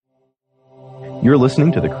You're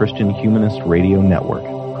listening to the Christian Humanist Radio Network,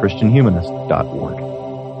 christianhumanist.org.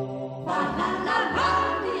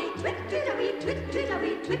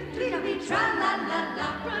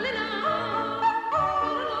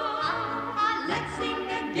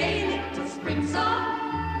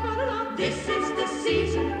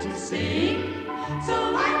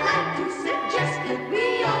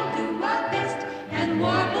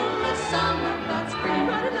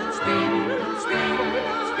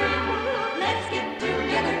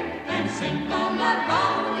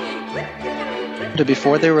 To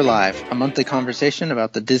Before They Were Live, a monthly conversation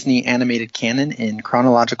about the Disney animated canon in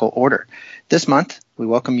chronological order. This month, we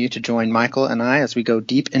welcome you to join Michael and I as we go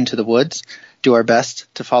deep into the woods, do our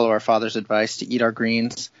best to follow our Father's advice to eat our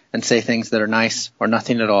greens and say things that are nice or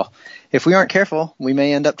nothing at all. If we aren't careful, we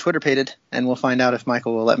may end up Twitter-pated, and we'll find out if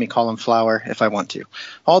Michael will let me call him Flower if I want to.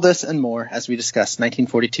 All this and more as we discuss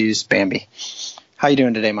 1942's Bambi. How you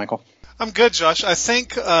doing today, Michael? I'm good, Josh. I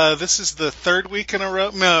think this is the third week in a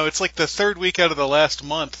row. No, it's like the third week out of the last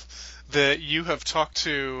month that you have talked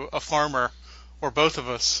to a farmer, or both of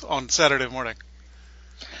us, on Saturday morning.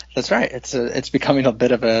 That's right. It's becoming a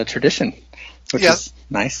bit of a tradition, which is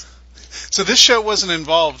nice. So this show wasn't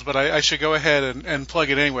involved, but I should go ahead and plug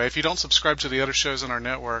it anyway. If you don't subscribe to the other shows on our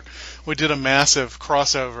network, we did a massive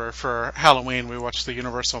crossover for Halloween. We watched the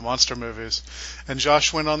Universal monster movies. And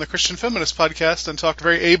Josh went on the Christian Feminist podcast and talked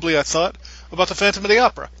very ably, I thought, about the Phantom of the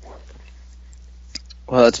Opera.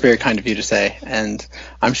 Well, that's very kind of you to say. And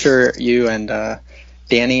I'm sure you and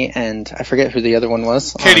Danny and I forget who the other one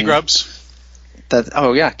was. Katie Grubbs.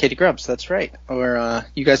 Katie Grubbs, that's right. Or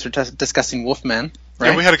you guys were discussing Wolfman. Right?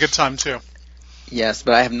 Yeah, we had a good time too. Yes,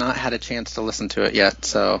 but I have not had a chance to listen to it yet,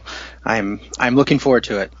 so I'm looking forward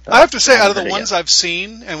to it. I have to say, out of the ones I've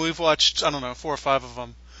seen, and we've watched, 4 or 5 of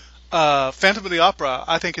them, Phantom of the Opera,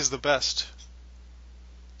 I think, is the best.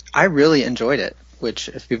 I really enjoyed it, which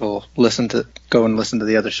if people go and listen to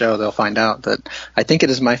the other show, they'll find out that I think it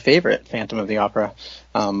is my favorite Phantom of the Opera.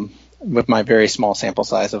 With my very small sample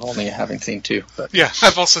size of only having seen 2. But. Yeah,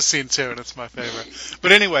 I've also seen 2, and it's my favorite.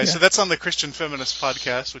 But anyway, So that's on the Christian Feminist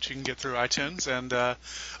podcast, which you can get through iTunes. And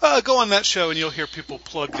go on that show, and you'll hear people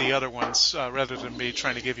plug the other ones rather than me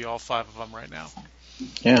trying to give you all 5 of them right now.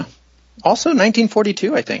 Yeah. Also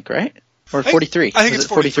 1942, I think, right? Or 43. I think it's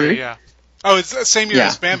 43, yeah. Oh, it's the same year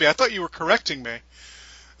as Bambi. I thought you were correcting me.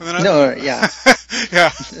 Yeah. Yeah.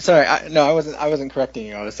 Sorry, I wasn't correcting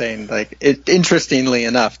you. I was saying, interestingly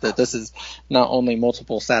enough, that this is not only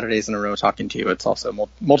multiple Saturdays in a row talking to you, it's also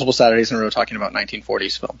multiple Saturdays in a row talking about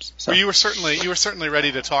 1940s films. So. Well, you were certainly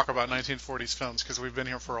ready to talk about 1940s films because we've been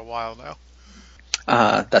here for a while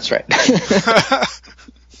now. That's right.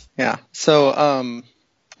 Yeah. So,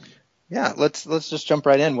 let's just jump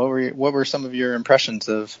right in. What were some of your impressions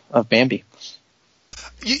of Bambi?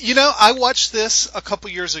 I watched this a couple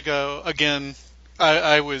years ago. Again,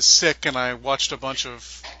 I was sick and I watched a bunch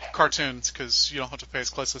of cartoons because you don't have to pay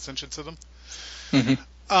as close attention to them.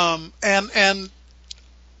 Mm-hmm. And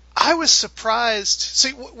I was surprised.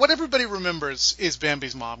 See, what everybody remembers is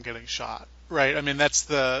Bambi's mom getting shot, right? I mean, that's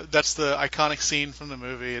the iconic scene from the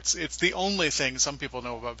movie. It's the only thing some people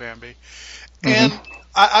know about Bambi. Mm-hmm. And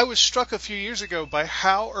I was struck a few years ago by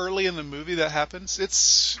how early in the movie that happens.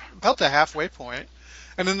 It's about the halfway point.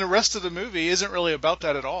 And then the rest of the movie isn't really about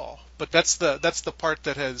that at all. But that's the part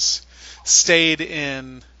that has stayed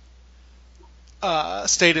in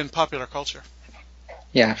popular culture.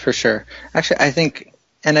 Yeah, for sure. Actually, I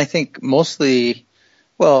think mostly,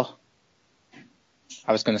 well,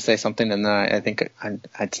 I was going to say something, and I think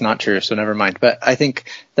it's not true, so never mind. But I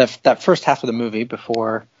think that first half of the movie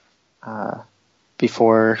before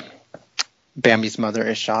Bambi's mother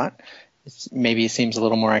is shot, maybe it seems a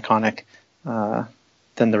little more iconic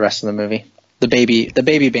than the rest of the movie. The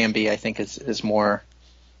baby Bambi, I think, is more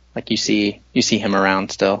like you see him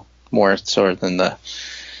around still more sort of than the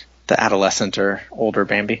adolescent or older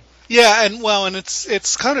Bambi. Yeah, and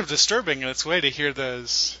it's kind of disturbing in its way to hear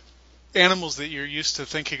those animals that you're used to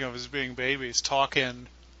thinking of as being babies talk in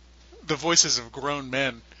the voices of grown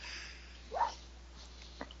men.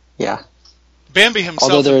 Yeah. Bambi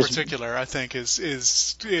himself in particular, I think,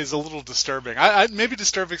 is a little disturbing. Maybe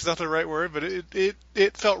disturbing is not the right word, but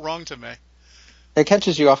it felt wrong to me. It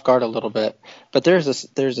catches you off guard a little bit, but there's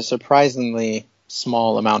a surprisingly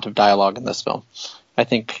small amount of dialogue in this film. I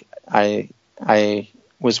think I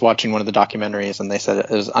was watching one of the documentaries, and they said it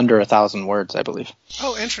was under 1,000 words, I believe.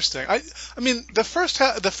 Oh, interesting. I mean, the first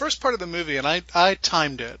part of the movie, and I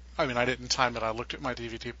timed it. I mean, I didn't time it. I looked at my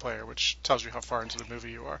DVD player, which tells you how far into the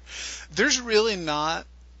movie you are. There's really not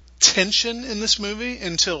tension in this movie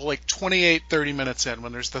until like 28, 30 minutes in,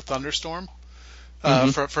 when there's the thunderstorm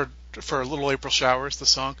for for Little April Showers, the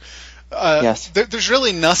song. Yes. There's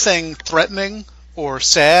really nothing threatening or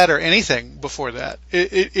sad or anything before that.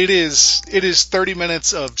 It is 30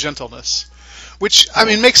 minutes of gentleness, which, I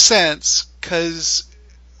mean, makes sense because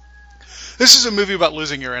this is a movie about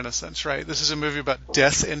losing your innocence, right? This is a movie about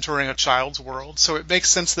death entering a child's world. So it makes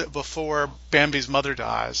sense that before Bambi's mother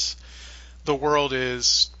dies, the world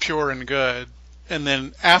is pure and good. And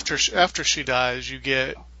then after she dies, you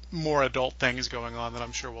get more adult things going on that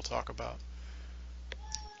I'm sure we'll talk about.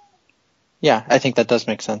 Yeah, I think that does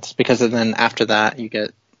make sense because then after that you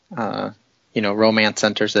get, romance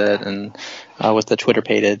enters it and with the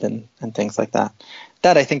Twitter-pated and things like that.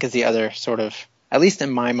 That I think is the other sort of, at least in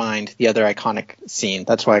my mind, the other iconic scene.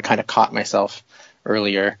 That's why I kind of caught myself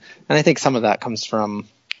earlier. And I think some of that comes from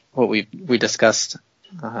what we discussed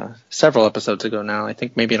several episodes ago now. I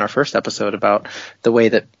think maybe in our first episode about the way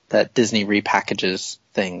that Disney repackages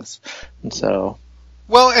things. And so...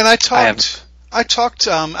 Well, and I talked,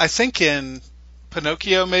 I think in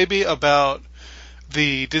Pinocchio maybe, about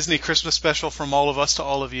the Disney Christmas special From All of Us to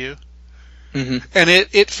All of You. Mm-hmm. And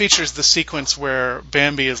it features the sequence where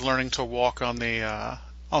Bambi is learning to walk on the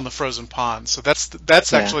frozen pond. So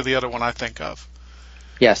that's actually the other one I think of.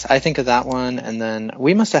 Yes, I think of that one, and then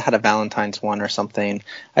we must have had a Valentine's one or something.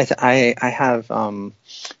 I have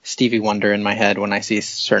Stevie Wonder in my head when I see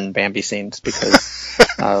certain Bambi scenes because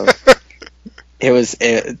it was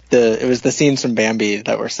the scenes from Bambi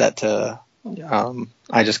that were set to.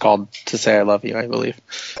 I just called To Say I Love You, I believe.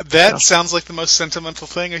 That sounds like the most sentimental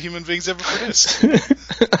thing a human being's ever produced.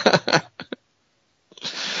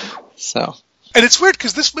 So. And it's weird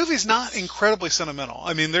because this movie's not incredibly sentimental.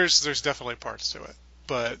 I mean, there's definitely parts to it.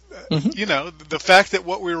 But, the fact that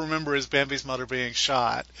what we remember is Bambi's mother being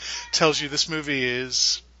shot tells you this movie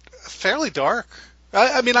is fairly dark.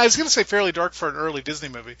 I mean, I was going to say fairly dark for an early Disney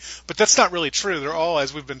movie, but that's not really true. They're all,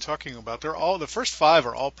 as we've been talking about, the first 5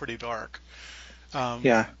 are all pretty dark.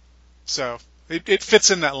 Yeah. So it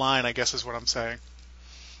fits in that line, I guess, is what I'm saying.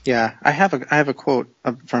 Yeah, I have a quote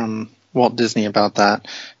from Walt Disney about that.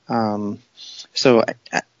 After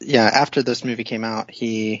this movie came out,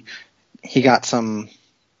 he got some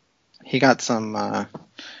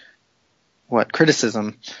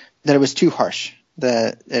criticism that it was too harsh,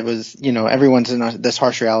 that it was, everyone's in this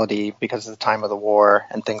harsh reality because of the time of the war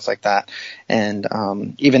and things like that. And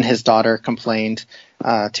even his daughter complained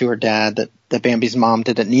to her dad that Bambi's mom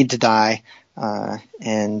didn't need to die.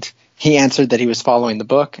 And he answered that he was following the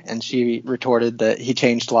book, and she retorted that he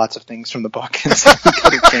changed lots of things from the book and so he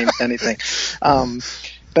could have changed anything.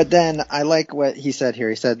 But then I like what he said here.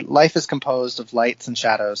 He said, life is composed of lights and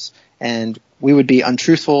shadows, and we would be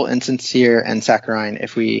untruthful, insincere, and saccharine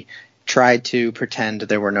if we tried to pretend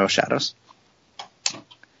there were no shadows.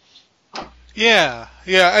 Yeah,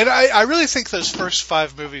 and I really think those first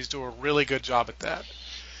 5 movies do a really good job at that.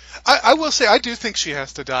 I will say I do think she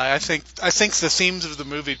has to die. I think the themes of the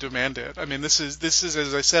movie demand it. I mean, this is,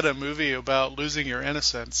 as I said, a movie about losing your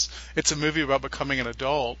innocence. It's a movie about becoming an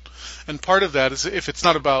adult, and part of that is, if it's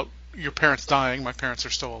not about your parents dying, my parents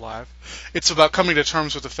are still alive, it's about coming to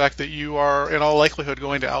terms with the fact that you are in all likelihood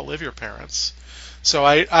going to outlive your parents. So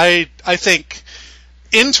I think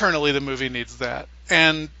internally the movie needs that,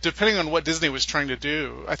 and depending on what Disney was trying to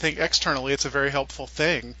do, I think externally it's a very helpful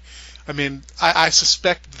thing. I mean, I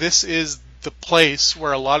suspect this is the place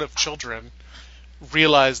where a lot of children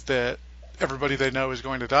realize that everybody they know is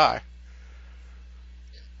going to die.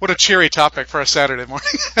 What a cheery topic for a Saturday morning.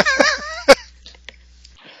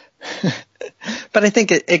 But I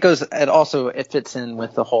think it fits in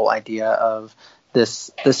with the whole idea of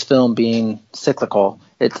this film being cyclical.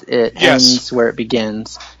 It ends where it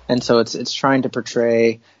begins, and so it's trying to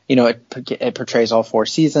portray. It portrays all 4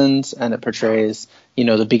 seasons, and it portrays,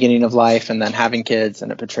 the beginning of life and then having kids,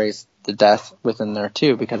 and it portrays the death within there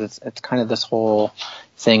too, because it's kind of this whole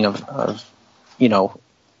thing of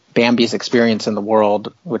Bambi's experience in the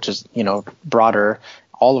world, which is, broader,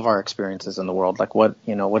 all of our experiences in the world. Like what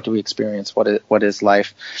do we experience? What is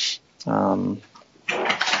life? And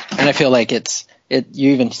I feel like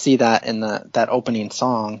you even see that in that opening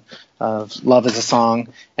song of Love is a Song,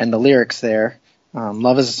 and the lyrics there.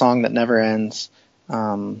 Love is a song that never ends.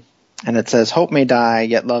 And it says, hope may die,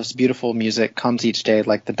 yet love's beautiful music comes each day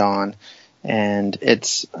like the dawn. And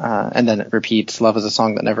and then it repeats, love is a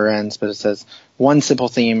song that never ends, but it says one simple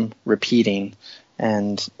theme repeating.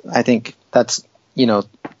 And I think that's,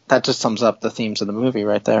 that just sums up the themes of the movie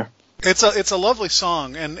right there. It's a lovely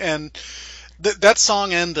song, and that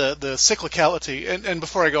song and the cyclicality, and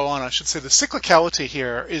before I go on, I should say the cyclicality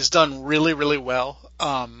here is done really, really well.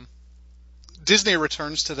 Disney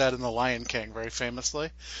returns to that in The Lion King very famously.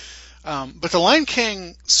 But The Lion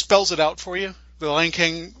King spells it out for you. The Lion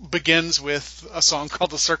King begins with a song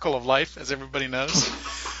called The Circle of Life, as everybody knows.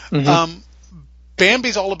 Mm-hmm.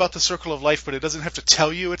 Bambi's all about the circle of life, but it doesn't have to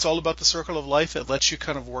tell you it's all about the circle of life. It lets you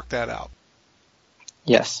kind of work that out.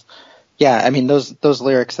 Yes. Yeah, I mean, those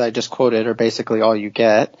lyrics that I just quoted are basically all you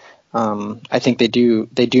get. I think they do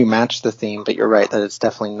match the theme, but you're right that it's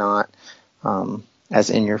definitely not as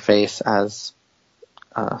in your face as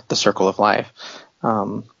The Circle of Life.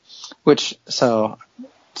 Which, so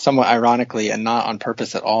somewhat ironically and not on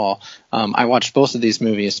purpose at all, I watched both of these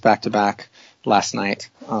movies back to back last night.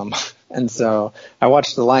 And so I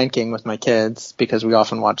watched The Lion King with my kids because we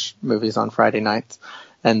often watch movies on Friday nights.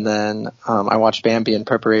 And then I watched Bambi in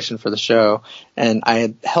preparation for the show. And I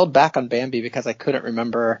had held back on Bambi because I couldn't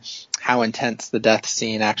remember how intense the death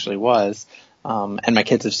scene actually was. And my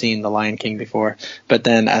kids have seen The Lion King before. But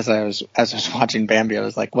then as I was watching Bambi, I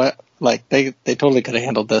was like, what? Like they totally could have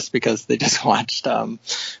handled this because they just watched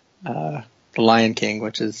The Lion King,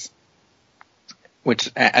 which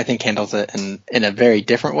I think handles it in a very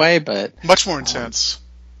different way, but much more intense.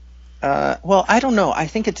 Well, I don't know. I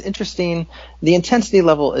think it's interesting. The intensity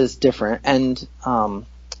level is different. And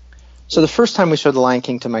so the first time we showed The Lion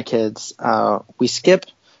King to my kids,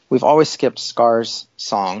 we've always skipped Scar's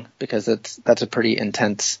song because that's a pretty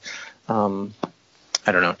intense, I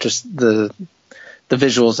don't know, just the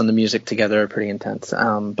visuals and the music together are pretty intense.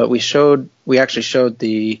 But we actually showed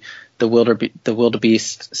the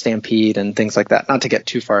wildebeest stampede and things like that. Not to get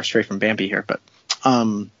too far astray from Bambi here, but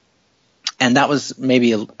and that was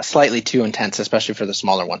maybe slightly too intense, especially for the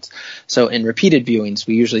smaller ones. So in repeated viewings,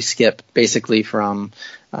 we usually skip basically from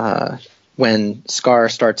when Scar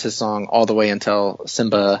starts his song all the way until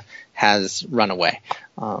Simba has run away.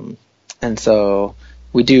 And so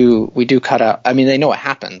we do cut out. I mean, they know what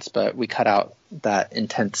happens, but we cut out those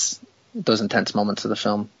intense moments of the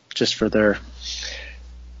film just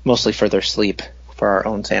mostly for their sleep, for our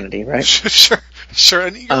own sanity, right? Sure.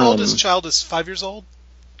 And your oldest child is 5 years old?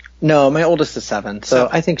 No, my oldest is 7. So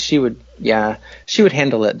I think she would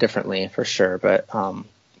handle it differently for sure. But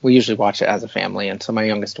we usually watch it as a family, and so my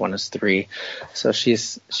youngest one is 3, so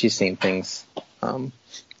she's seen things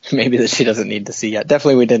maybe that she doesn't need to see yet.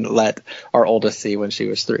 Definitely, we didn't let our oldest see when she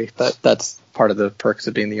was 3. That's part of the perks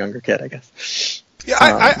of being the younger kid, I guess. Yeah,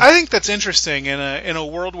 I think that's interesting in a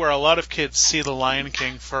world where a lot of kids see The Lion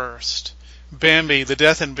King first. Bambi, the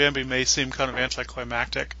death in Bambi may seem kind of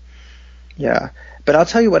anticlimactic. Yeah, but I'll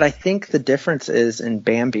tell you what I think the difference is in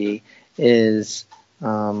Bambi is,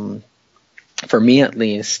 for me at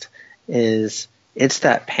least, is it's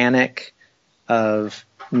that panic of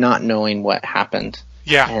not knowing what happened.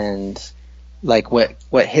 Yeah. And like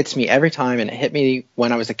what hits me every time, and it hit me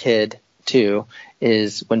when I was a kid too,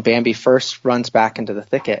 is when Bambi first runs back into the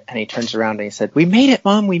thicket and he turns around and he said, "We made it,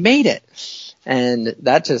 Mom, we made it." And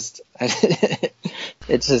that just,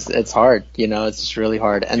 it's hard, it's just really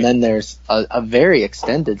hard. And then there's a very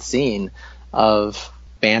extended scene of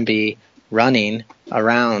Bambi running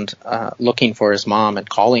around, looking for his mom and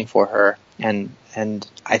calling for her. And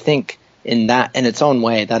I think in its own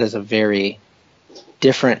way, that is a very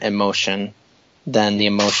different emotion than the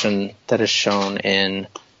emotion that is shown in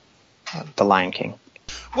The Lion King.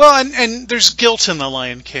 Well, and there's guilt in The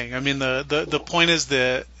Lion King. I mean, the point is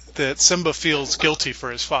that Simba feels guilty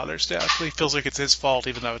for his father's death. He feels like it's his fault,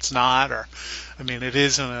 even though it's not. Or, I mean, it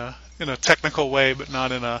is in a technical way, but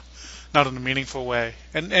not in a meaningful way.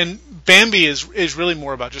 And Bambi is really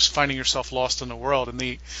more about just finding yourself lost in the world. And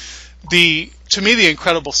to me, the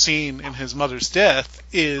incredible scene in his mother's death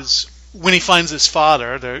is when he finds his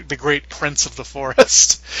father, the great prince of the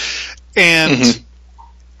forest, and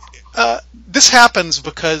this happens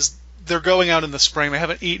because they're going out in the spring. They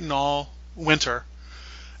haven't eaten all winter.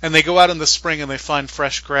 And they go out in the spring and they find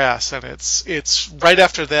fresh grass, and it's right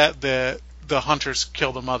after that the hunters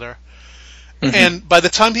kill the mother. Mm-hmm. And by the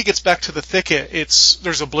time he gets back to the thicket,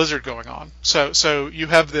 there's a blizzard going on. So you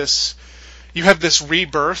have this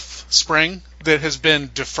rebirth spring that has been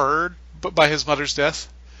deferred by his mother's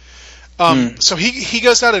death. So he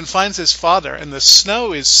goes out and finds his father, and the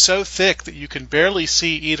snow is so thick that you can barely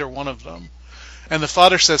see either one of them. And the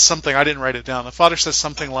father says something, I didn't write it down. The father says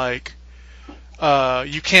something like,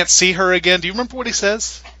 "You can't see her again." Do you remember what he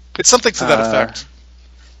says? It's something to that effect.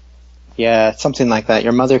 Yeah, something like that.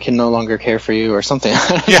 Your mother can no longer care for you, or something.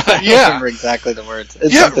 Yeah. I don't remember exactly the words.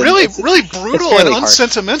 Really brutal and hard.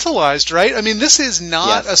 unsentimentalized, right? I mean, this is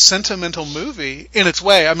not a sentimental movie in its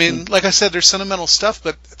way. I mean, like I said, there's sentimental stuff,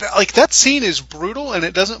 but like that scene is brutal and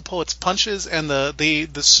it doesn't pull its punches. And the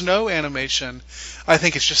snow animation, I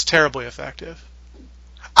think, is just terribly effective.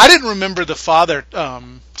 I didn't remember the father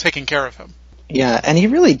taking care of him. Yeah, and he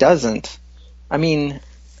really doesn't. I mean,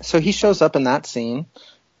 so he shows up in that scene,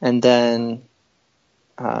 and then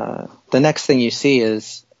the next thing you see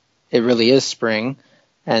is it really is spring,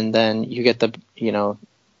 and then you get the,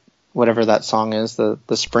 whatever that song is, the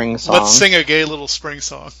spring song. Let's sing a gay little spring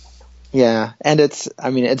song. Yeah, and it's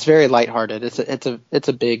very lighthearted. It's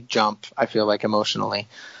a big jump, I feel like, emotionally,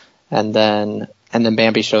 and then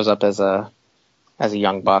Bambi shows up as a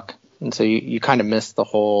young buck, and so you kind of miss the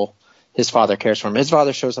whole. His father cares for him. His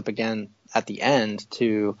father shows up again at the end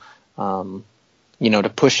to to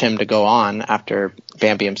push him to go on after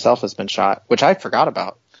Bambi himself has been shot, which I forgot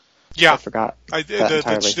about. Yeah, I forgot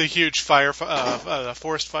the huge fire,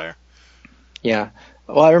 forest fire. Yeah,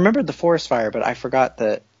 well, I remembered the forest fire, but I forgot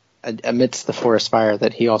that amidst the forest fire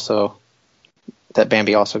that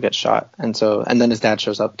Bambi also gets shot, and then his dad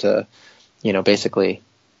shows up to, basically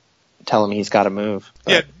tell him he's got to move.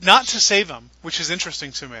 But, yeah, not to save him, which is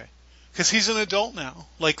interesting to me. Because he's an adult now.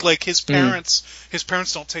 Like his parents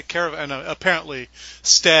don't take care of it. And apparently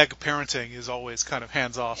stag parenting is always kind of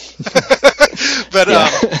hands off.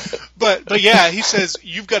 But yeah, he says,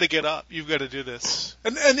 you've got to get up. You've got to do this.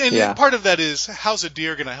 And part of that is, how's a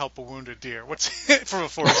deer going to help a wounded deer? From a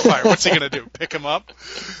forest fire? What's he going to do? Pick him up?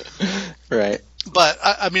 Right. But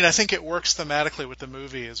I think it works thematically with the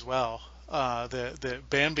movie as well. The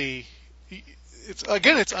Bambi,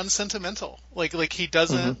 it's unsentimental. Like he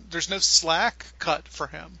doesn't. Mm-hmm. There's no slack cut for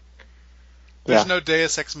him. There's no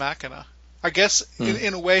Deus Ex Machina. I guess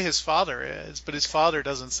in a way his father is, but his father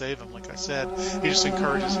doesn't save him. Like I said, he just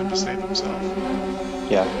encourages him to save himself.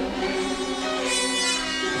 Yeah.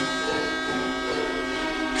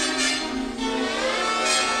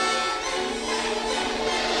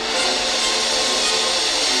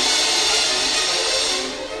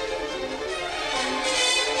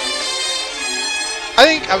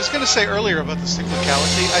 I was going to say earlier about the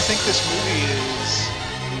cyclicality. I think this movie is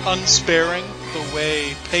unsparing the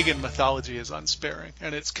way pagan mythology is unsparing,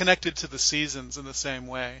 and it's connected to the seasons in the same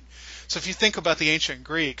way. So if you think about the ancient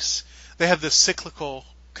Greeks, they have this cyclical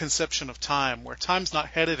conception of time, where time's not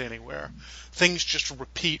headed anywhere. Things just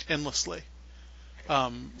repeat endlessly.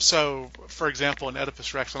 So, for example, in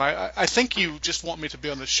Oedipus Rex, and I think you just want me to be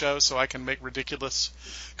on this show so I can make ridiculous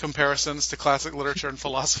comparisons to classic literature and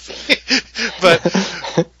philosophy. But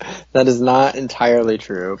that is not entirely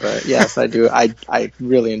true. But yes, I do. I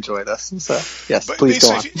really enjoy this. So yes, please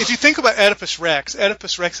go on. If you think about Oedipus Rex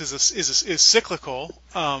is cyclical,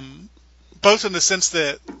 both in the sense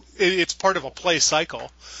that it's part of a play cycle,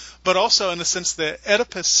 but also in the sense that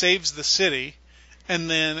Oedipus saves the city. And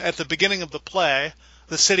then at the beginning of the play,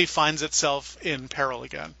 the city finds itself in peril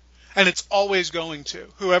again. And it's always going to.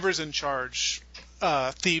 Whoever's in charge,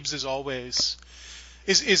 Thebes is always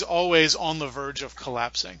on the verge of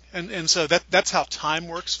collapsing. And so that's how time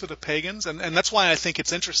works for the pagans. And that's why I think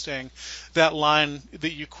it's interesting, that line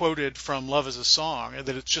that you quoted from Love is a Song,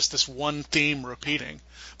 that it's just this one theme repeating.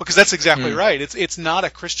 Because that's exactly right. It's not a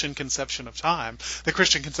Christian conception of time. The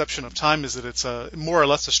Christian conception of time is that it's more or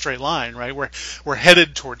less a straight line, right? We're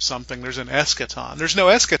headed towards something. There's an eschaton. There's no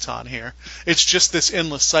eschaton here. It's just this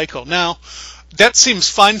endless cycle. Now, that seems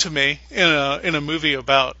fine to me in a movie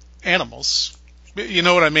about animals. You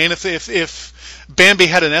know what I mean? If Bambi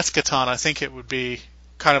had an eschaton, I think it would be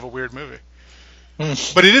kind of a weird movie.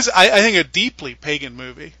 But it is, I think, a deeply pagan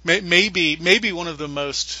movie. Maybe one of the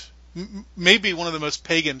most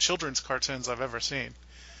pagan children's cartoons I've ever seen.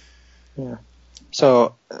 Yeah.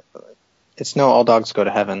 So it's no All Dogs Go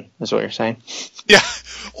to Heaven, is what you're saying? Yeah.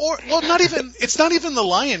 Not even. It's not even The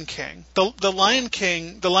Lion King. The Lion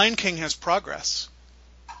King has progress.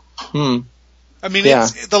 I mean,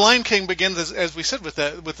 The Lion King begins, as we said, with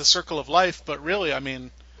the circle of life, but really, I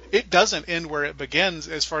mean, it doesn't end where it begins,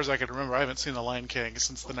 as far as I can remember. I haven't seen The Lion King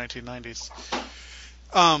since the 1990s.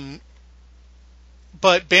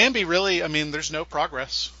 But Bambi, really, I mean, there's no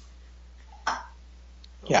progress.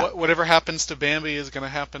 Yeah. Whatever happens to Bambi is going to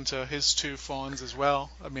happen to his two fawns as well.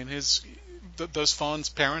 I mean, those fawns'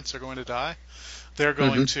 parents are going to die. They're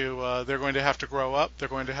going to have to grow up. They're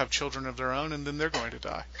going to have children of their own, and then they're going to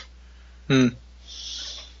die.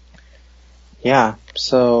 Yeah,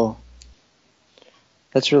 so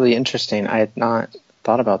that's really interesting. I had not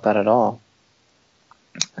thought about that at all.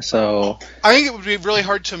 So I think it would be really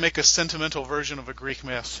hard to make a sentimental version of a Greek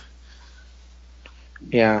myth.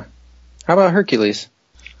 Yeah. How about Hercules?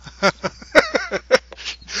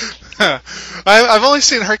 I've only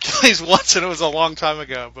seen Hercules once, and it was a long time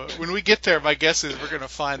ago. But when we get there, my guess is we're going to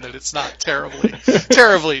find that it's not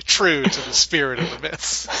terribly true to the spirit of the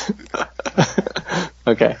myths.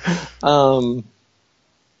 Okay.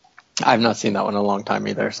 I've not seen that one in a long time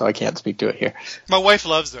either, so I can't speak to it here. My wife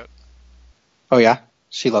loves it. Oh yeah,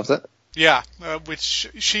 she loves it. Yeah, which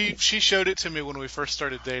she showed it to me when we first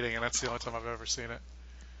started dating, and that's the only time I've ever seen it.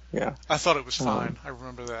 Yeah, I thought it was fine. I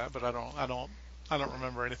remember that, but I don't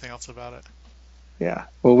remember anything else about it. Yeah.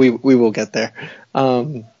 Well, we will get there.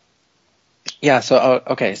 Yeah. So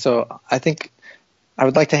okay. So I think I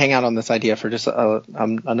would like to hang out on this idea for just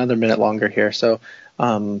another minute longer here. So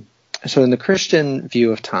so in the Christian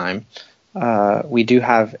view of time, we do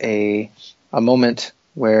have a moment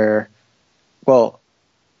where, well,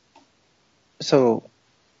 so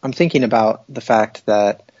I'm thinking about the fact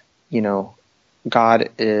that, God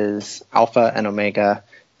is Alpha and Omega,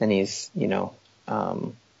 and he's,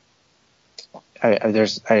 I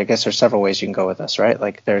guess there's several ways you can go with this, right?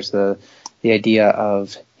 Like there's the idea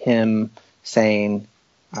of him saying,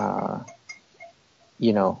 sorry,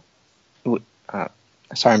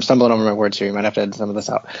 I'm stumbling over my words here. You might have to edit some of this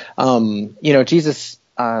out. Jesus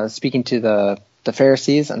speaking to the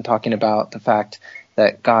Pharisees and talking about the fact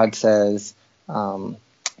that God says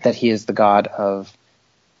that he is the God of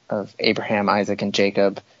Abraham, Isaac, and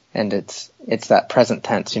Jacob, and it's that present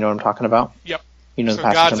tense. You know what I'm talking about? Yep. You know the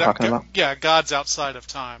passage I'm talking about? Yeah, God's outside of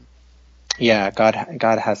time. Yeah,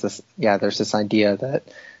 God has this. Yeah, there's this idea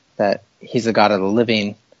that he's the God of the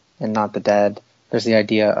living and not the dead. There's the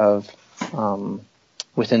idea of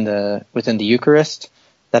within the Eucharist,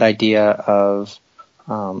 that idea of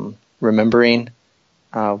remembering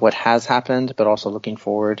what has happened, but also looking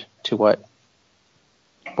forward to what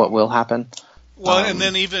will happen. Well, and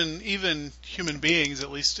then even human beings, at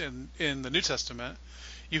least in the New Testament,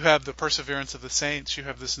 you have the perseverance of the saints. You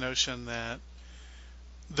have this notion that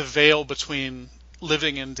the veil between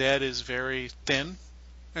living and dead is very thin,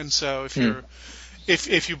 and so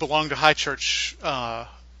if you belong to high church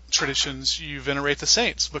traditions, you venerate the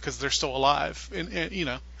saints because they're still alive. In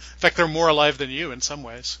fact, they're more alive than you in some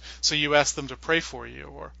ways. So you ask them to pray for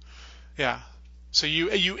you, So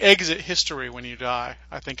you exit history when you die,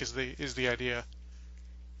 I think is the idea.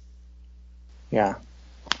 Yeah.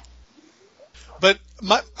 But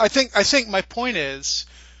I think my point is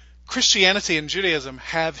Christianity and Judaism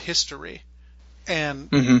have history, and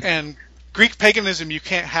Greek paganism, you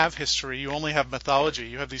can't have history. You only have mythology.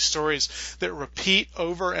 You have these stories that repeat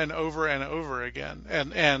over and over and over again,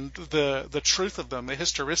 and the truth of them, the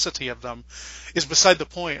historicity of them, is beside the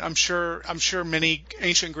point. I'm sure many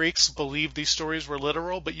ancient Greeks believed these stories were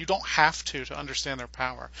literal, but you don't have to understand their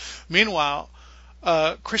power. Meanwhile,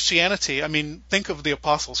 Christianity, think of the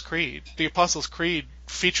Apostles' Creed. The Apostles' Creed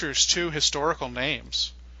features two historical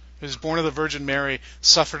names. He was born of the Virgin Mary,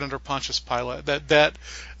 suffered under Pontius Pilate. That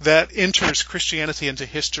enters Christianity into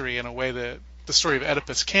history in a way that the story of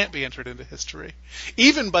Oedipus can't be entered into history.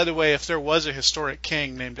 Even, by the way, if there was a historic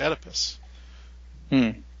king named Oedipus.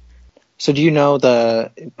 So do you know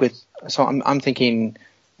so I'm thinking,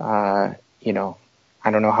 I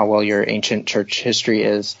don't know how well your ancient church history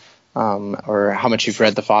is, or how much you've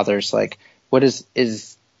read the fathers. Like, what is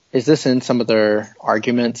this in some of their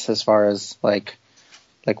arguments as far as like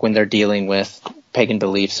when they're dealing with pagan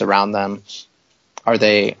beliefs around them? Are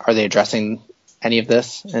they addressing any of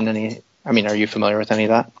this are you familiar with any of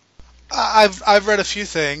that? I've read a few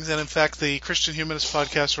things, and in fact the Christian Humanist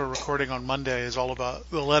podcast we're recording on Monday is all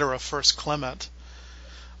about the letter of First Clement.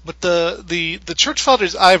 But the church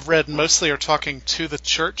fathers I've read mostly are talking to the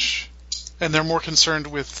church, and they're more concerned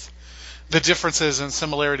with the differences and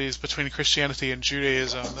similarities between Christianity and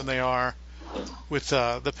Judaism than they are with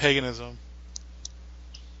the paganism.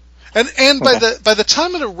 And by the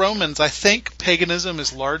time of the Romans, I think paganism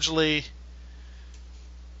is largely.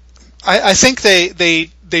 I think they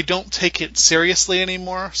don't take it seriously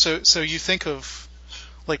anymore. So you think of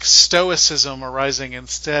like Stoicism arising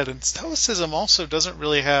instead, and Stoicism also doesn't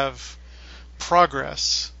really have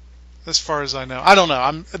progress, as far as I know. I don't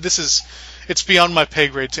know. It's beyond my pay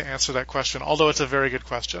grade to answer that question, although it's a very good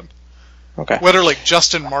question. Okay. Whether like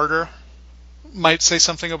Justin Martyr might say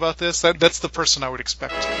something about this, that's the person I would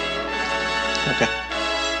expect. Okay.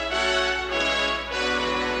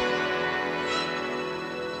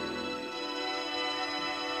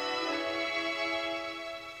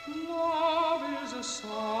 Love is a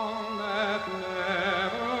song that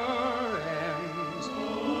never ends.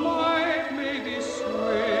 Life may be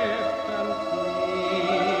swift and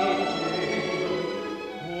fleeting.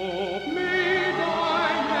 Hope may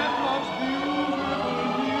die, yet love's beautiful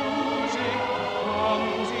music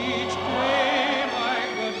comes each day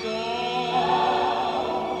like the dawn.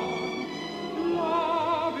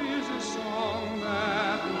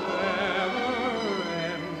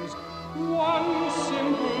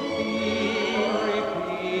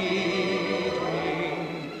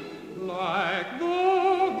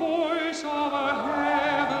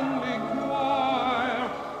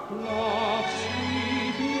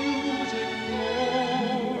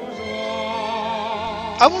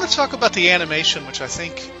 I want to talk about the animation, which I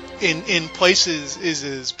think in places is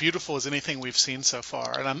as beautiful as anything we've seen so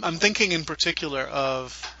far. And I'm thinking in particular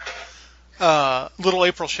of Little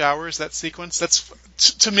April Showers, that sequence.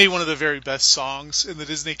 That's, to me, one of the very best songs in the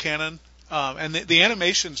Disney canon. And the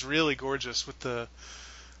animation's really gorgeous with the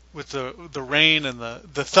rain and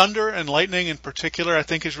the thunder and lightning in particular. I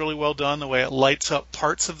think is really well done, the way it lights up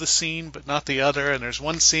parts of the scene but not the other. And there's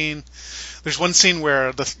one scene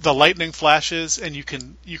where the lightning flashes and you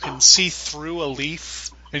can see through a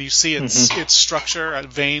leaf and you see its structure,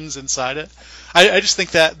 veins inside it. I just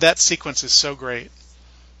think that sequence is so great.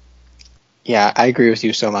 Yeah, I agree with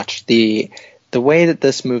you so much. The way that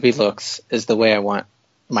this movie looks is the way I want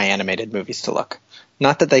my animated movies to look.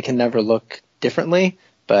 Not that they can never look differently,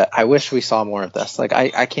 but I wish we saw more of this. Like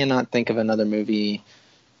I cannot think of another movie.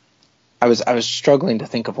 I was struggling to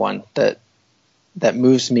think of one that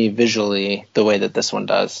moves me visually the way that this one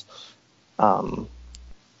does.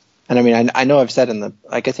 And I mean, I know I've said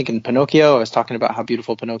I think in Pinocchio, I was talking about how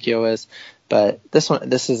beautiful Pinocchio is, but it's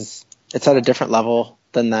at a different level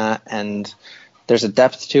than that, and there's a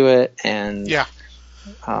depth to it, and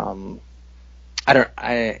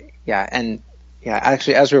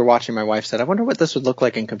actually, as we were watching, my wife said, "I wonder what this would look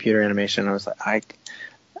like in computer animation." I was like,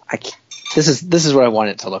 this is what I want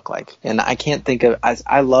it to look like, and I can't think of.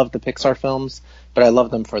 I love the Pixar films, but I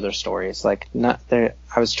love them for their stories. Like, not there.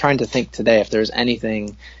 I was trying to think today if there's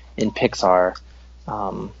anything in Pixar,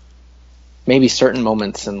 maybe certain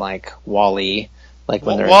moments in like WALL-E. Like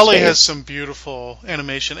when WALL-E has some beautiful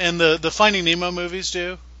animation, and the Finding Nemo movies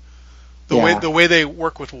do. The way they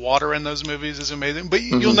work with water in those movies is amazing. But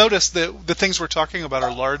you'll notice that the things we're talking about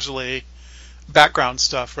are largely background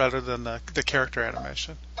stuff rather than the character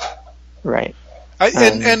animation. Right.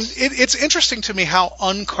 It's interesting to me how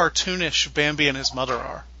uncartoonish Bambi and his mother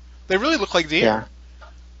are. They really look like deer.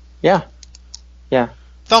 Yeah.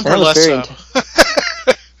 Thumper less so.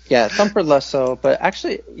 Yeah, Thumper less so, but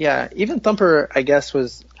actually, yeah, even Thumper, I guess,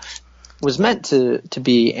 was meant to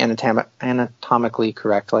be anatomically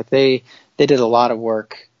correct. Like they did a lot of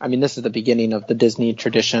work. I mean, this is the beginning of the Disney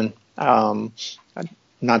tradition.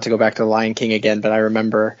 Not to go back to The Lion King again, but I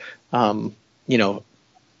remember,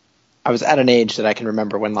 I was at an age that I can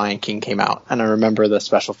remember when Lion King came out, and I remember the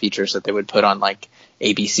special features that they would put on like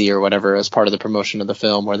ABC or whatever as part of the promotion of the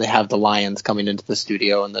film, where they have the lions coming into the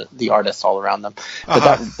studio and the artists all around them.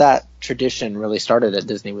 But that tradition really started at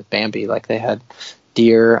Disney with Bambi. Like they had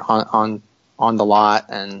deer on the lot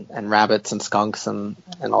and rabbits and skunks and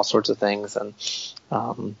all sorts of things.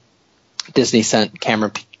 And Disney sent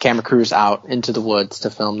camera crews out into the woods to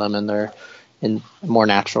film them in more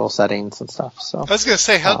natural settings and stuff. So I was going to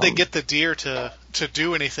say, how'd they get the deer to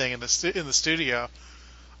do anything in the studio?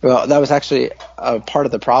 Well, that was actually a part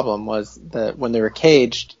of the problem, was that when they were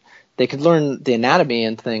caged, they could learn the anatomy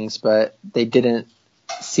and things, but they didn't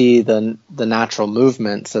see the natural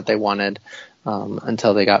movements that they wanted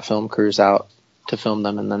until they got film crews out to film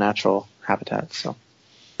them in the natural habitat. So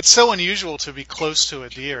it's so unusual to be close to a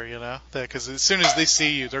deer, because as soon as they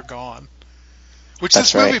see you, they're gone. Which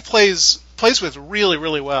That's this movie right. plays with really,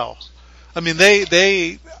 really well. I mean,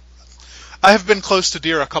 I have been close to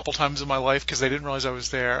deer a couple times in my life because they didn't realize I was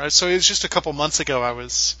there. So it was just a couple months ago. I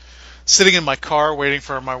was sitting in my car waiting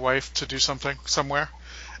for my wife to do something somewhere,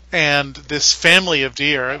 and this family of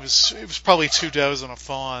deer, it was probably 2 does and a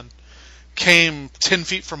fawn, came 10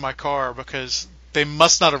 feet from my car because they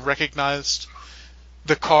must not have recognized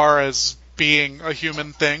the car as being a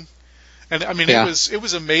human thing. And I mean, Yeah. it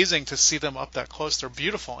was amazing to see them up that close. They're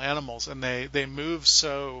beautiful animals, and they move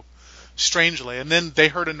so strangely. And then they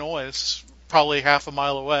heard a noise probably half a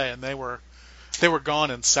mile away, and they were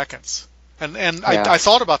gone in seconds. And I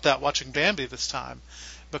thought about that watching Bambi this time,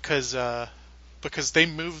 because they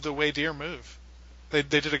move the way deer move. They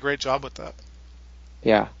did a great job with that.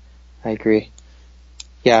 Yeah, I agree.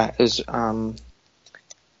 Yeah, it was.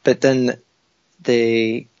 But then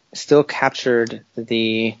they still captured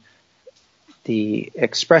the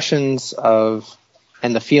expressions of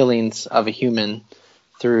and the feelings of a human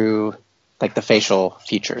through like the facial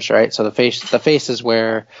features, right? So the face is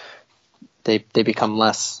where they become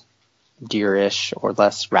less deerish or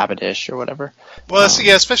less rabbitish or whatever. Well,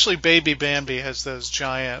 especially baby Bambi has those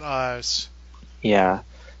giant eyes. Yeah.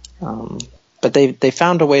 But they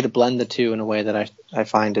found a way to blend the two in a way that I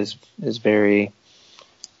find is very,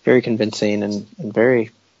 very convincing and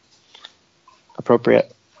very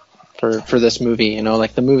appropriate for this movie.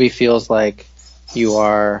 Like the movie feels like you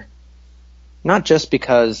are, not just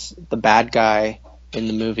because the bad guy in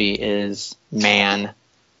the movie is man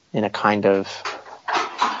in a kind of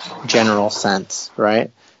general sense, right?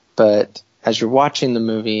 But as you're watching the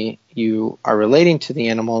movie, you are relating to the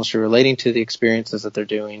animals, you're relating to the experiences that they're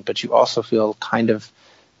doing, but you also feel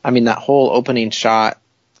that whole opening shot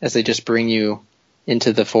as they just bring you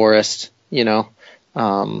into the forest,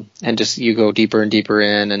 and just you go deeper and deeper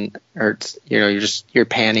in, you're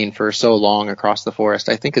panning for so long across the forest,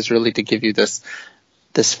 I think is really to give you this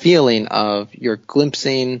feeling of you're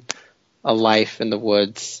glimpsing a life in the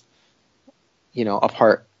woods,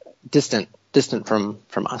 apart, distant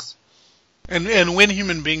from us. And when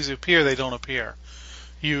human beings appear, they don't appear.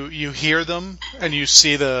 You hear them and you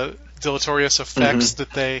see the deleterious effects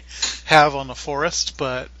that they have on the forest,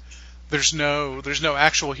 but there's no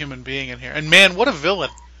actual human being in here. And man, what a villain!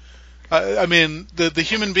 The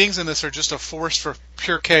human beings in this are just a force for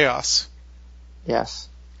pure chaos. Yes.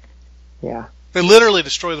 Yeah. They literally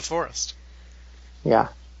destroy the forest. Yeah.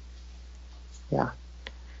 Yeah.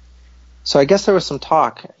 So I guess there was some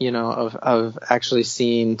talk, of actually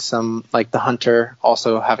seeing some, like the hunter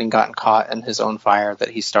also having gotten caught in his own fire that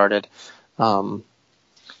he started.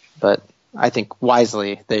 But I think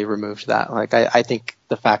wisely they removed that. Like I think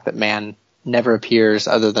the fact that man never appears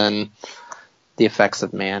other than the effects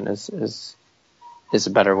of man is a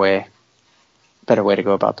better way to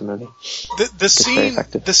go about the movie.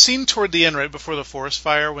 The scene toward the end, right before the forest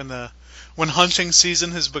fire, when hunting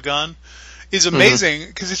season has begun, is amazing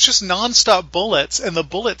because it's just nonstop bullets, and the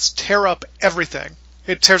bullets tear up everything.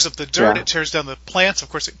 It tears up the dirt, it tears down the plants, of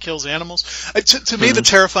course it kills animals. To me, the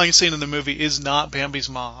terrifying scene in the movie is not Bambi's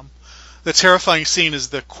mom. The terrifying scene is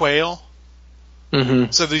the quail.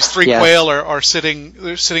 So these three quail are sitting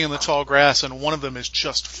in the tall grass, and one of them is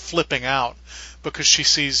just flipping out because she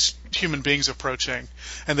sees human beings approaching,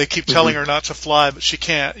 and they keep telling her not to fly, but she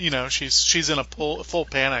can't. She's in a full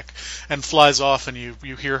panic and flies off, and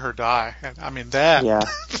you hear her die. And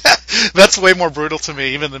that's way more brutal to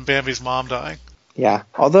me even than Bambi's mom dying. Yeah,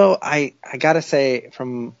 although I gotta say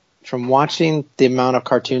from watching the amount of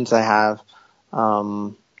cartoons I have,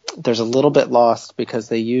 there's a little bit lost because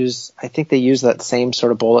they use that same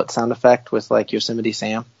sort of bullet sound effect with like Yosemite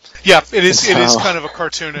Sam. Yeah, it is kind of a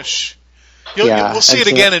cartoonish. We'll see it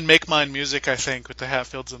again in Make Mine Music, I think, with the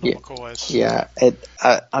Hatfields and the McCoys. Yeah, it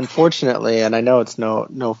unfortunately, and I know it's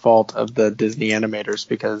no fault of the Disney animators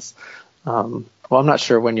because, I'm not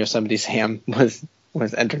sure when Yosemite Sam was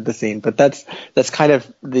entered the scene, but that's kind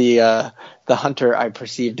of the hunter I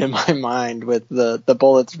perceived in my mind with the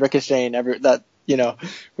bullets ricocheting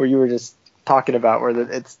where you were just talking about where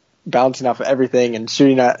it's bouncing off of everything and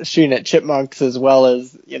shooting at chipmunks as well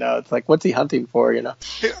as it's like, what's he hunting for?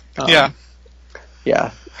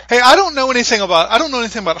 Yeah. Hey, I don't know anything about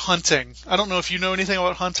hunting. I don't know if you know anything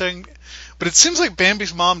about hunting, but it seems like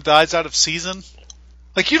Bambi's mom dies out of season.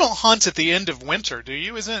 Like, you don't hunt at the end of winter, do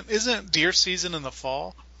you? Isn't deer season in the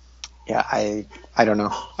fall? Yeah, I don't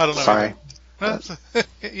know. I don't know. Sorry.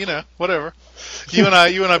 Whatever. You and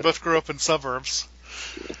I both grew up in suburbs.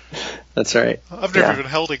 That's right. I've never even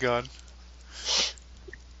held a gun.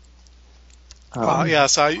 So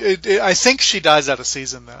I think she dies out of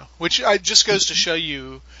season, though, which just goes to show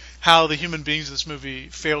you how the human beings in this movie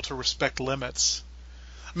fail to respect limits.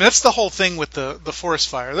 I mean, that's the whole thing with the forest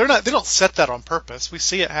fire. They don't set that on purpose. We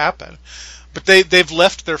see it happen, but they've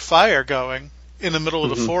left their fire going in the middle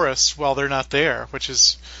of the forest while they're not there, which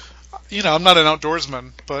is, I'm not an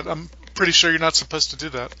outdoorsman, but I'm pretty sure you're not supposed to do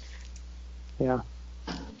that.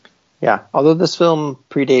 Yeah. Although this film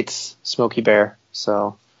predates Smokey Bear,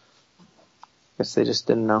 so I guess they just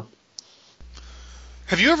didn't know.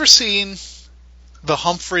 Have you ever seen the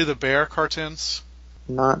Humphrey the Bear cartoons?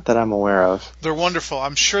 Not that I'm aware of. They're wonderful.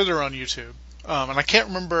 I'm sure they're on YouTube. And I can't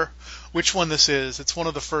remember which one this is. It's one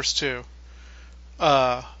of the first two.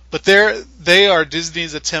 But they are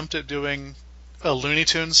Disney's attempt at doing a Looney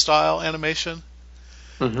Tunes style animation.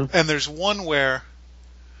 And there's one where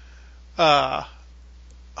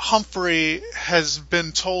Humphrey has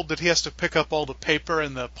been told that he has to pick up all the paper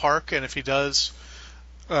in the park, and if he does,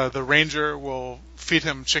 the ranger will feed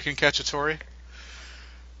him chicken cacciatore,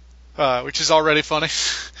 which is already funny.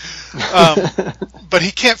 But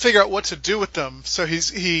he can't figure out what to do with them, so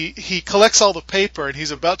he collects all the paper, and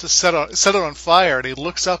he's about to set it on fire, and he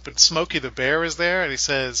looks up, and Smokey the Bear is there, and he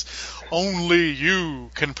says, "Only you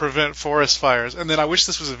can prevent forest fires." And then I wish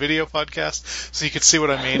this was a video podcast so you could see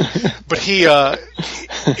what I mean. But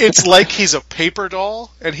it's like he's a paper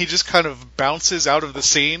doll, and he just kind of bounces out of the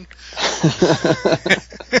scene.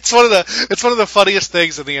 It's one of the funniest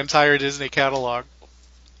things in the entire Disney catalog.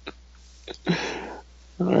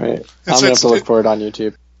 All right. I'm going to have to look for it on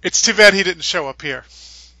YouTube. It's too bad he didn't show up here.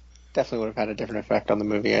 Definitely would have had a different effect on the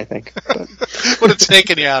movie, I think. Would have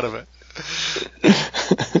taken you out of it.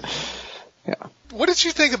 Yeah. What did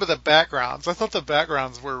you think about the backgrounds? I thought the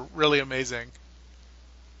backgrounds were really amazing.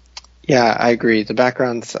 Yeah, I agree. The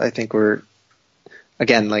backgrounds, I think, were,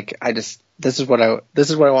 again, like, this is what I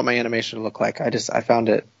want my animation to look like. I found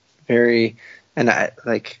it very, and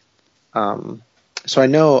so I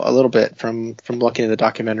know a little bit from looking at the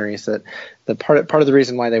documentaries that the part of the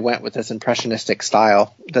reason why they went with this impressionistic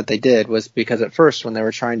style that they did was because at first, when they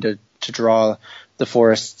were trying to draw the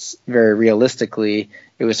forests very realistically,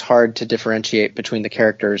 it was hard to differentiate between the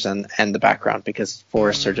characters and the background because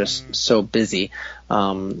forests are just so busy.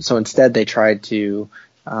 So instead, they tried to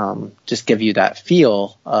just give you that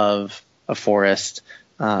feel of a forest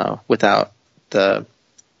without the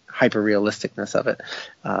hyper realisticness of it.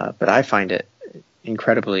 But I find it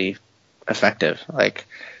incredibly effective. Like,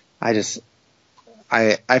 I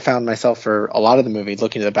found myself for a lot of the movie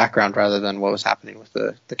looking at the background rather than what was happening with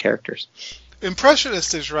the characters.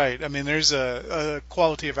 Impressionist is right. I mean, there's a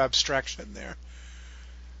quality of abstraction there.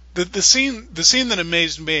 The scene that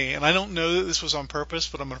amazed me, and I don't know that this was on purpose,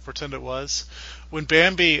 but I'm going to pretend it was, when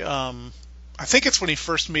Bambi, I think it's when he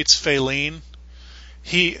first meets Faline,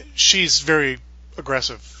 she's very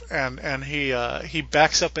aggressive, and he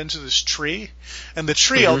backs up into this tree, and the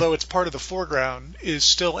tree, although it's part of the foreground, is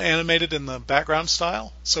still animated in the background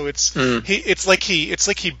style. So it's like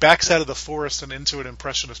he backs out of the forest and into an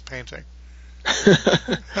impressionist painting.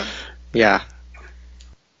 Yeah.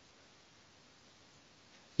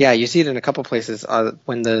 Yeah, you see it in a couple places.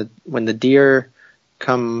 When the deer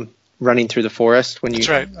come running through the forest, when That's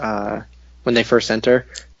right. When they first enter,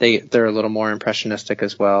 they're a little more impressionistic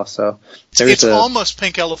as well. So it's almost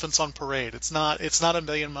Pink Elephants on Parade. It's not a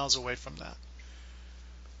million miles away from that.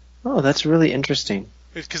 Oh, that's really interesting.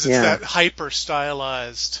 Because it's that hyper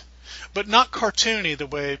stylized, but not cartoony the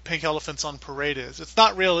way Pink Elephants on Parade is. It's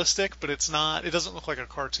not realistic, but it doesn't look like a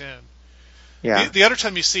cartoon. Yeah. The other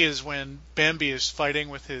time you see it is when Bambi is fighting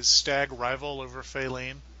with his stag rival over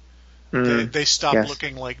Faline. They stop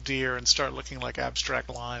looking like deer and start looking like abstract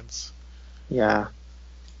lines. Yeah.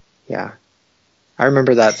 Yeah. I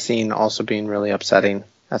remember that scene also being really upsetting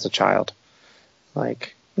as a child.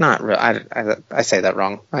 Like, not really, I say that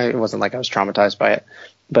wrong. It wasn't like I was traumatized by it.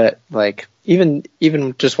 But, like, even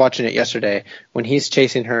just watching it yesterday, when he's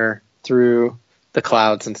chasing her through the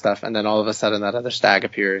clouds and stuff, and then all of a sudden that other stag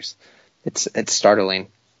appears, it's startling.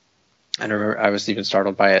 I remember I was even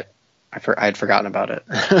startled by it. I had forgotten about it.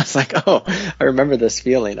 I was like, oh, I remember this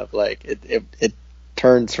feeling of, like, it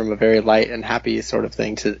turns from a very light and happy sort of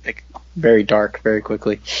thing to very dark very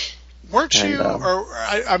quickly. Weren't you,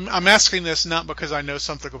 I'm asking this not because I know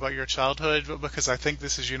something about your childhood, but because I think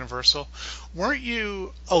this is universal. Weren't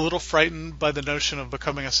you a little frightened by the notion of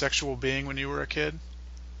becoming a sexual being when you were a kid?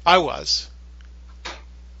 I was.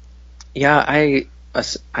 Yeah, I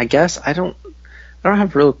guess I don't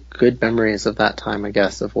have real good memories of that time, I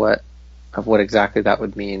guess, of what exactly that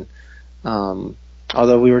would mean.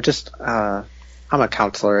 Although we were just, I'm a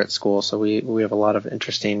counselor at school, so we have a lot of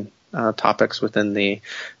interesting topics within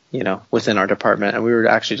within our department. And we were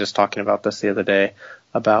actually just talking about this the other day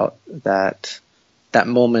about that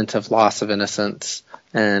moment of loss of innocence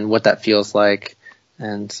and what that feels like.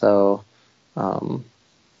 And so,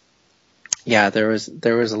 there was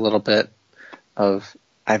a little bit of,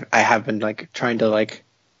 I have been like trying to like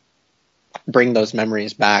bring those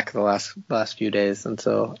memories back the last few days. And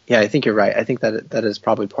so, yeah, I think you're right. I think that is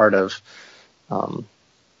probably part of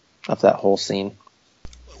that whole scene.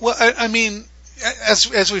 Well, I mean,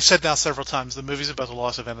 as we've said now several times, the movie's about the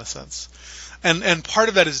loss of innocence. And part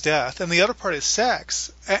of that is death, and the other part is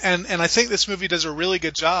sex. And I think this movie does a really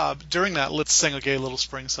good job during that Let's Sing a Gay Little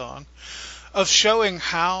Spring Song of showing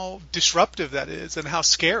how disruptive that is and how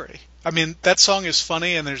scary. I mean, that song is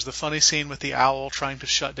funny, and there's the funny scene with the owl trying to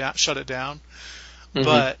shut it down.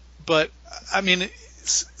 Mm-hmm. But I mean,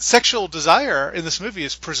 sexual desire in this movie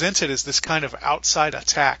is presented as this kind of outside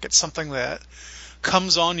attack. It's something that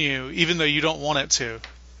comes on you even though you don't want it to.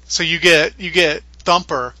 So you get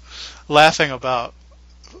Thumper laughing about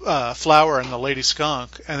Flower and the Lady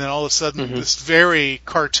Skunk, and then all of a sudden this very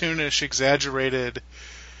cartoonish, exaggerated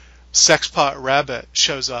sexpot rabbit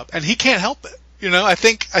shows up, and he can't help it. I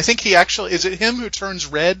think he actually, is it him who turns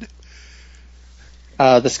red?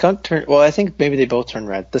 The skunk I think maybe they both turn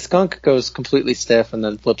red. The skunk goes completely stiff and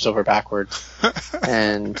then flips over backwards.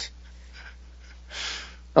 And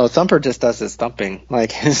Thumper just does his thumping.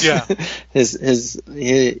 Like he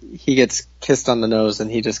gets kissed on the nose and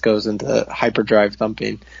he just goes into hyperdrive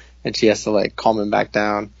thumping, and she has to like calm him back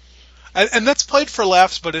down. And that's played for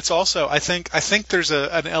laughs, but it's also, I think there's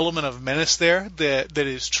an element of menace there that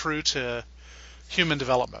is true to human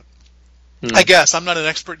development. I guess I'm not an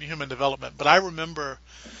expert in human development, but I remember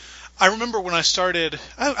I remember when I started,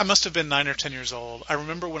 I must have been 9 or 10 years old. I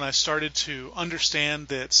remember when I started to understand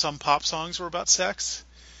that some pop songs were about sex.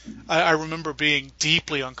 I remember being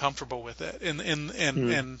deeply uncomfortable with it,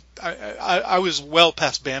 and I was well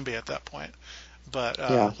past Bambi at that point. But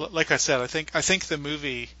like I said, I think the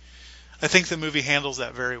movie handles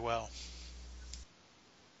that very well.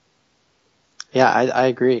 Yeah, I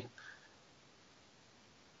agree.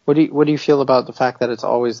 What do you feel about the fact that it's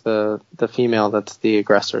always the female that's the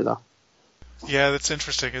aggressor, though? Yeah, that's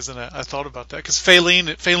interesting, isn't it? I thought about that because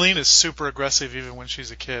Faline is super aggressive even when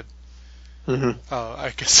she's a kid. Mm-hmm.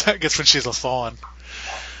 I guess when she's a fawn.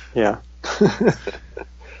 Yeah.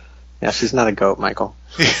 Yeah, she's not a goat, Michael.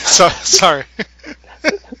 Sorry.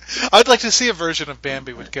 I'd like to see a version of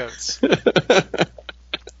Bambi with goats.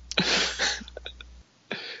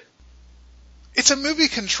 It's a movie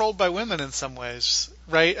controlled by women in some ways,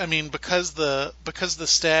 right? I mean, because the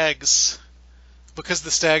stags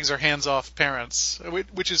are hands-off parents,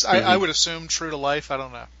 which is I would assume true to life. I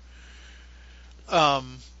don't know.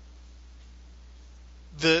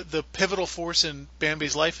 The pivotal force in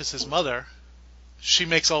Bambi's life is his mother. She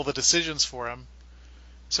makes all the decisions for him,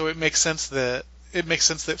 so it makes sense that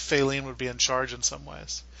Faline would be in charge in some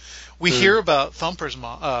ways. We hear about Thumper's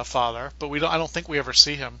father, but I don't think we ever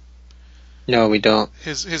see him. No, we don't.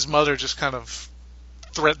 His mother just kind of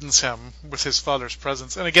threatens him with his father's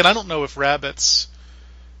presence. And again, I don't know if rabbits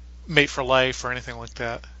mate for life or anything like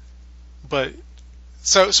that. But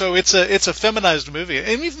so it's a feminized movie,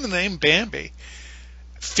 and even the name Bambi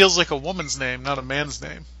feels like a woman's name, not a man's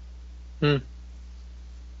name.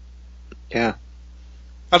 Yeah.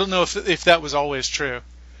 I don't know if that was always true,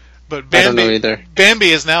 but I don't know either. Bambi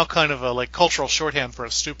is now kind of a like cultural shorthand for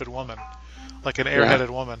a stupid woman, like an airheaded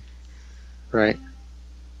woman. Right.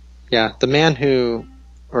 Yeah, the man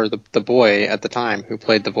or the boy at the time who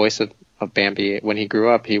played the voice of Bambi, when he grew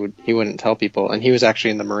up, he wouldn't tell people, and he was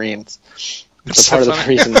actually in the Marines. So part of the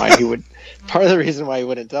reason why he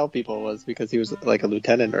wouldn't tell people was because he was like a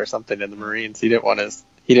lieutenant or something in the Marines. He didn't want his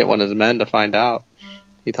men to find out.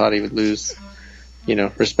 He thought he would lose,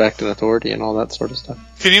 respect and authority and all that sort of stuff.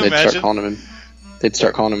 Can you imagine? They'd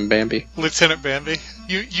start calling him Bambi. Lieutenant Bambi.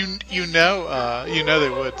 You know they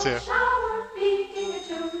would too.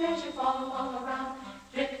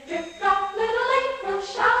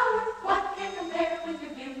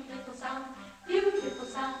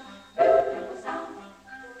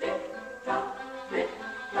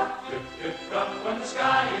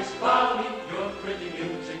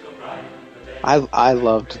 I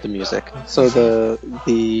loved the music. So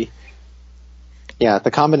the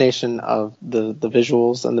combination of the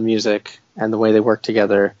visuals and the music and the way they work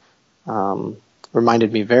together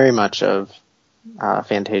reminded me very much of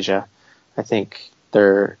Fantasia. I think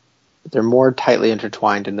they're more tightly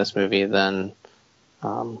intertwined in this movie than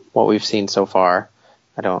what we've seen so far.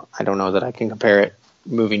 I don't know that I can compare it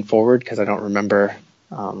moving forward because I don't remember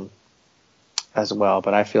as well.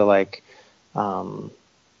 But I feel like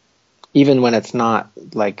even when it's not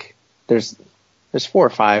like there's 4 or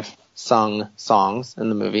 5 sung songs in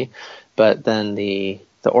the movie, but then the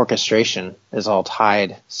orchestration is all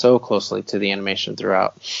tied so closely to the animation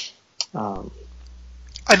throughout.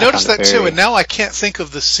 I noticed that too, and now I can't think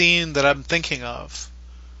of the scene that I'm thinking of.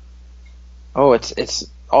 Oh, it's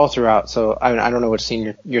all throughout. So I don't know what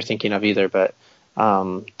scene you're thinking of either, but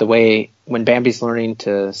the way when Bambi's learning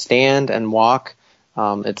to stand and walk,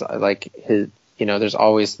 it's like his, there's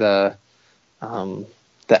always the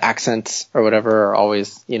accents or whatever are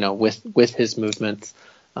always, with his movements.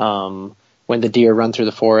 When the deer run through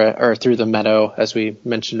the forest or through the meadow, as we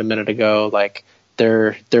mentioned a minute ago, like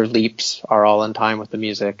their leaps are all in time with the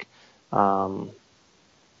music. The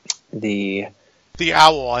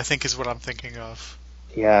owl, I think, is what I'm thinking of.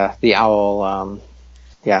 Yeah, the owl.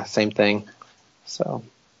 Same thing. So,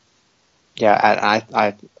 yeah,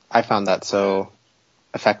 I found that so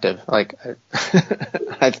effective. Like,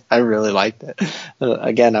 I really liked it.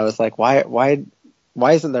 Again, I was like, why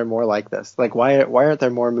isn't there more like this? Like, why aren't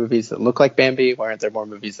there more movies that look like Bambi? Why aren't there more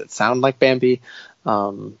movies that sound like Bambi?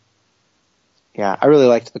 Yeah, I really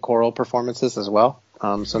liked the choral performances as well.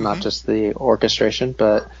 So not just the orchestration,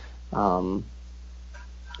 but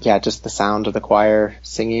just the sound of the choir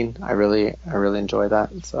singing. I really enjoy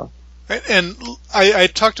that. So. And I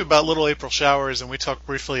talked about Little April Showers, and we talked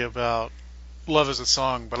briefly about Love Is a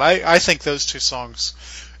Song, but I think those 2 songs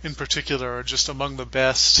in particular are just among the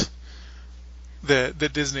best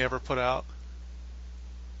that Disney ever put out.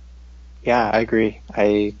 Yeah, I agree.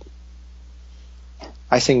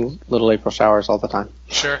 I sing Little April Showers all the time.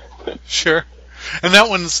 Sure. And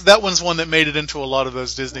that one's one that made it into a lot of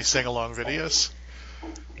those Disney sing-along videos.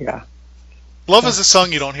 Yeah. Love is a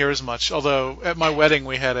song you don't hear as much. Although at my wedding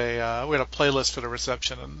we had a playlist for the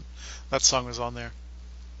reception, and that song was on there.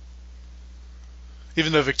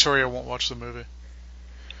 Even though Victoria won't watch the movie.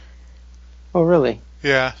 Oh, really?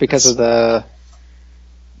 Yeah. Because of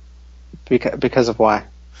why?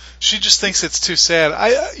 She just thinks it's too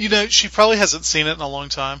sad. She probably hasn't seen it in a long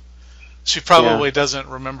time. She probably doesn't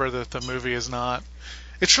remember that the movie is not.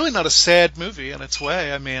 It's really not a sad movie in its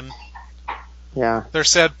way. I mean, yeah, there are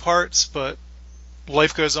sad parts, but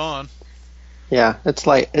life goes on. Yeah, it's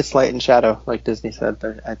light and shadow, like Disney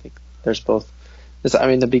said. I think there's both.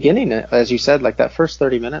 The beginning, as you said, like that first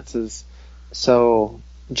 30 minutes is so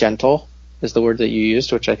gentle, is the word that you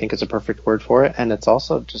used, which I think is a perfect word for it. And it's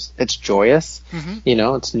also it's joyous. Mm-hmm.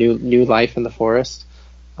 It's new life in the forest.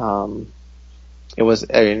 It was,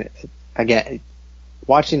 again,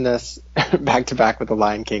 watching this back to back with The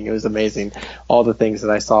Lion King, it was amazing. All the things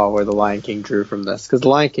that I saw where The Lion King drew from this, because The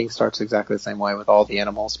Lion King starts exactly the same way, with all the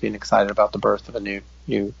animals being excited about the birth of a new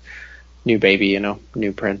baby,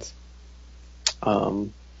 new prince.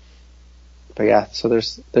 But yeah, so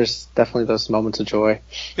there's definitely those moments of joy.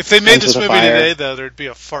 If they made this movie today, though, there'd be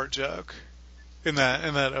a fart joke in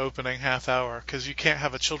that opening half hour, because you can't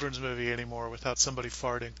have a children's movie anymore without somebody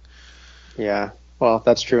farting. Yeah, well,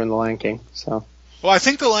 that's true in The Lion King. So. Well, I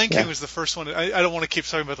think The Lion King was the first one. I don't want to keep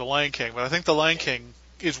talking about The Lion King, but I think The Lion King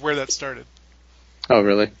is where that started. Oh,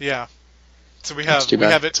 really? Yeah. So we have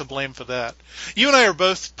it to blame for that. You and I are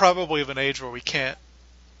both probably of an age where we can't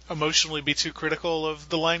emotionally be too critical of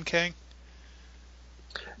The Lion King.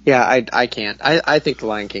 Yeah, I can't. I think The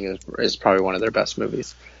Lion King is probably one of their best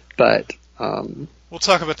movies, but we'll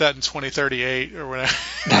talk about that in 2038 or whenever.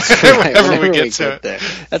 That's right. whenever we get to it. There.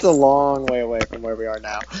 That's a long way away from where we are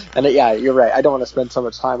now. And yeah, you're right. I don't want to spend so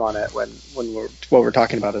much time on it when what we're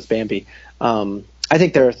talking about is Bambi. I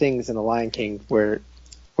think there are things in The Lion King where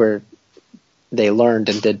they learned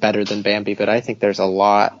and did better than Bambi, but I think there's a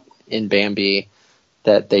lot in Bambi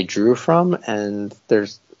that they drew from, and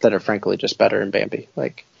that are frankly just better in Bambi.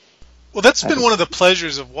 Well, that's been one of the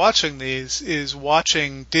pleasures of watching these, is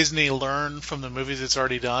watching Disney learn from the movies it's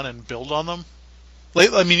already done and build on them.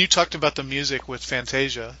 I mean, you talked about the music with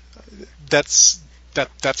Fantasia. That's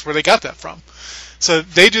where they got that from. So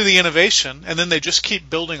they do the innovation, and then they just keep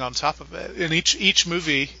building on top of it. And each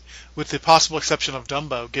movie, with the possible exception of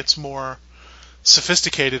Dumbo, gets more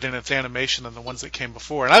sophisticated in its animation than the ones that came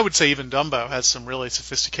before. And I would say even Dumbo has some really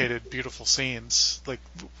sophisticated, beautiful scenes, like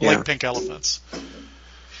pink elephants.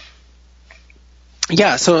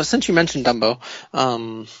 Yeah, so since you mentioned Dumbo,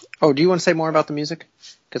 do you want to say more about the music?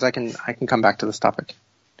 Because I can come back to this topic.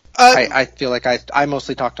 I feel like I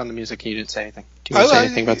mostly talked on the music and you didn't say anything. Do you want to say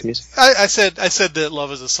anything about the music? I said that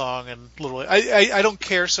Love is a Song, and I don't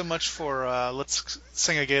care so much for Let's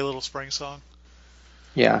Sing a Gay Little Spring Song.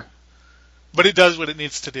 Yeah. But it does what it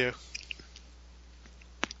needs to do.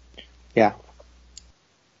 Yeah.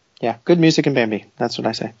 Yeah, good music in Bambi. That's what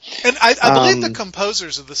I say. And I believe the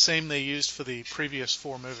composers are the same they used for the previous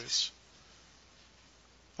 4 movies.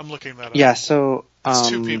 I'm looking that up. Yeah, so... it's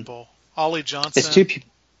 2 people. Ollie Johnson. It's 2 people.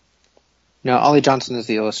 No, Ollie Johnson is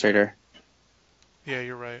the illustrator. Yeah,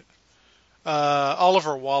 you're right.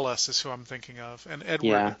 Oliver Wallace is who I'm thinking of. And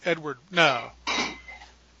Edward... No.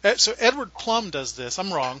 So Edward Plum does this.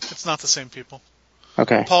 I'm wrong. It's not the same people.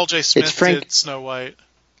 Okay. Paul J. Smith did Snow White.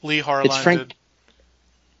 Lee Harline did...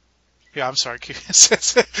 Yeah, I'm sorry.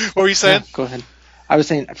 What were you saying? Yeah, go ahead. I was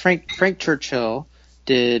saying Frank Churchill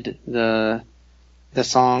did the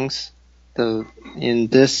songs in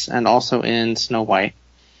this and also in Snow White.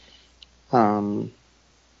 And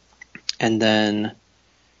then,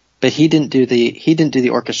 but he didn't do the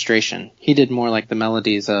orchestration. He did more like the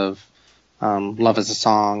melodies of Love is a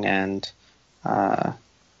Song and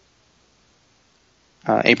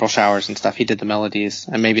April Showers and stuff. He did the melodies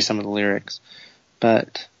and maybe some of the lyrics,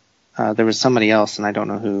 but there was somebody else, and I don't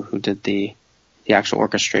know who did the actual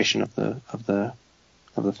orchestration of the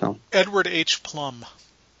film. Edward H. Plum.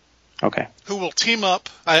 Okay. Who will team up?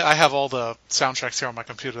 I have all the soundtracks here on my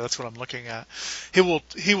computer. That's what I'm looking at. He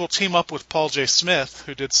will team up with Paul J. Smith,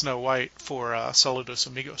 who did Snow White, for Saludos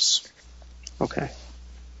Amigos. Okay.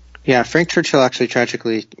 Yeah, Frank Churchill actually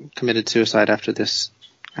tragically committed suicide after this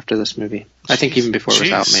movie. I think even before it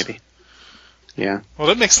was out, maybe. Yeah. Well,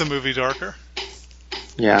 that makes the movie darker.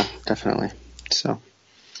 Yeah, definitely. So,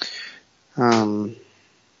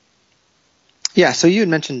 yeah, so you had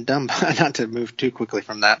mentioned Dumbo, not to move too quickly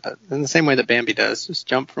from that, but in the same way that Bambi does, just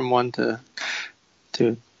jump from one to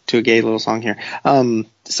a gay little song here.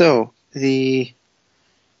 So in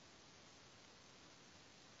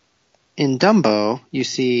Dumbo, you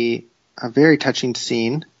see a very touching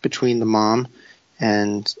scene between the mom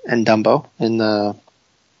and Dumbo in the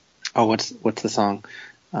what's the song?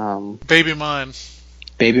 Baby Mine.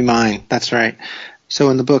 Baby Mine. That's right. So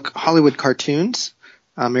in the book Hollywood Cartoons,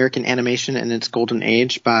 American Animation in Its Golden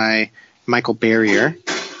Age by Michael Barrier,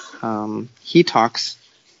 he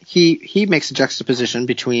makes a juxtaposition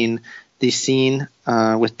between the scene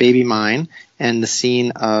with Baby Mine and the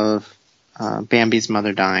scene of Bambi's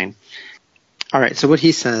mother dying. All right, so what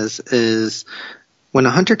he says is, when a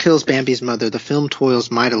hunter kills Bambi's mother, the film toils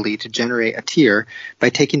mightily to generate a tear by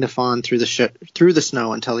taking the fawn through the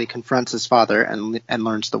snow until he confronts his father and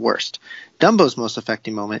learns the worst. Dumbo's most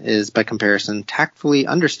affecting moment is, by comparison, tactfully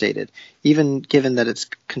understated, even given that its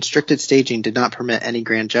constricted staging did not permit any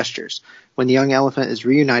grand gestures. When the young elephant is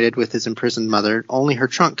reunited with his imprisoned mother, only her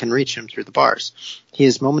trunk can reach him through the bars. He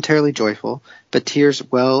is momentarily joyful, but tears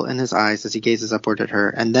well in his eyes as he gazes upward at her,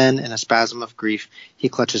 and then, in a spasm of grief, he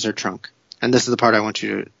clutches her trunk. And this is the part I want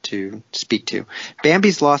you to speak to.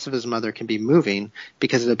 Bambi's loss of his mother can be moving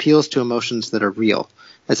because it appeals to emotions that are real,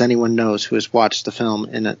 as anyone knows who has watched the film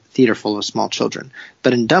in a theater full of small children.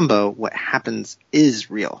 But in Dumbo, what happens is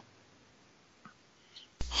real.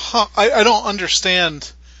 I don't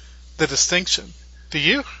understand the distinction. Do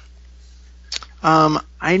you? I'm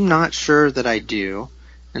not sure that I do,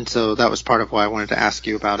 and so that was part of why I wanted to ask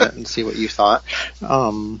you about it and see what you thought.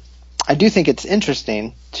 I do think it's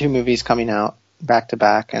interesting, 2 movies coming out back to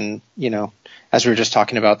back, and, you know, as we were just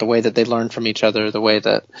talking about, the way that they learn from each other, the way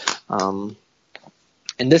that,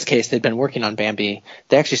 in this case, they'd been working on Bambi.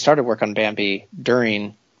 They actually started work on Bambi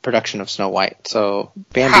during production of Snow White. So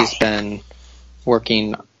Bambi's been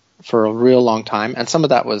working for a real long time, and some of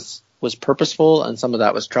that was purposeful, and some of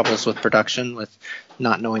that was troubles with production, with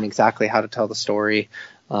not knowing exactly how to tell the story,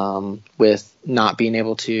 with not being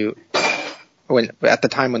able to. At the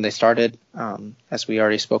time when they started, as we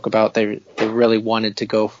already spoke about, they really wanted to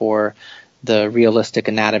go for the realistic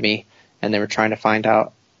anatomy, and they were trying to find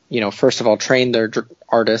out, you know, first of all, train their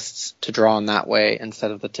artists to draw in that way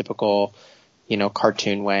instead of the typical, you know,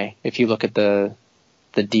 cartoon way. If you look at the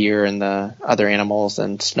deer and the other animals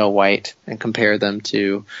and Snow White and compare them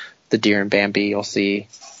to the deer and Bambi, you'll see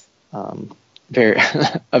a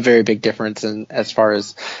very big difference in as far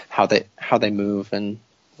as how they move, and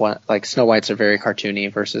like Snow White's are very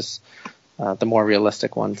cartoony versus the more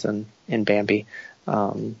realistic ones in Bambi.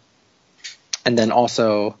 And then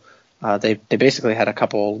also they basically had a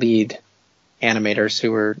couple lead animators who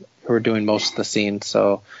were doing most of the scenes.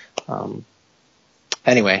 So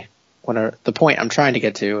anyway, the point I'm trying to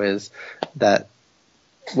get to is that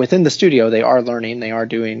within the studio they are learning, they are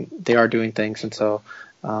doing things, and so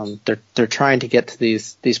they're trying to get to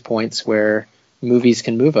these points where movies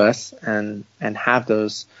can move us and have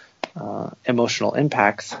those emotional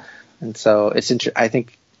impacts. And so I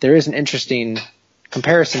think there is an interesting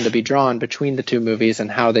comparison to be drawn between the 2 movies and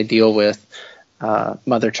how they deal with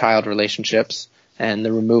mother-child relationships and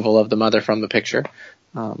the removal of the mother from the picture.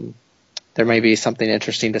 There may be something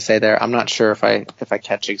interesting to say there. I'm not sure if I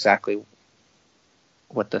catch exactly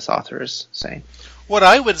what this author is saying. What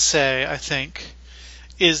I would say, I think,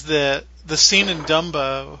 is that the scene in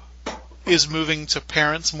Dumbo is moving to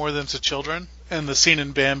parents more than to children, and the scene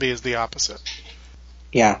in Bambi is the opposite.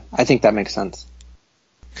 Yeah, I think that makes sense.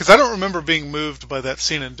 Because I don't remember being moved by that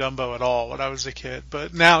scene in Dumbo at all when I was a kid,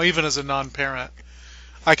 but now, even as a non-parent,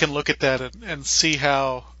 I can look at that and see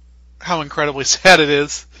how incredibly sad it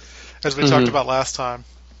is, as we talked about last time.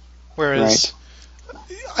 Whereas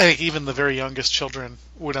I think even the very youngest children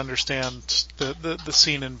would understand the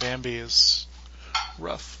scene in Bambi is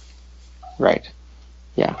rough. Right.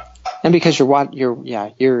 Yeah. And because in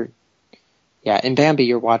Bambi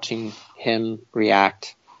you're watching him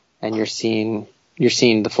react, and you're seeing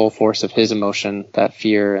the full force of his emotion, that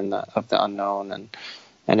fear and of the unknown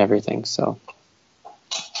and everything. So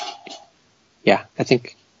yeah, I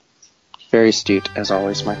think very astute as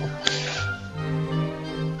always, Michael.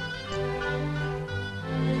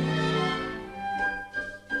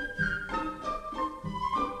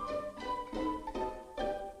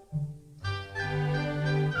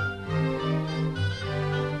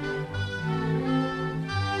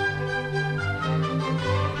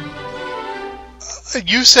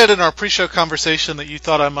 You said in our pre-show conversation that you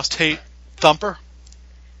thought I must hate Thumper.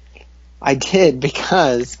 I did,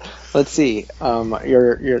 because let's see,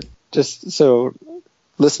 you're just so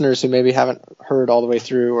listeners who maybe haven't heard all the way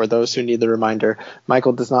through, or those who need the reminder,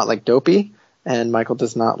 Michael does not like Dopey, and Michael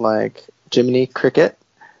does not like Jiminy Cricket,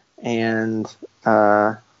 and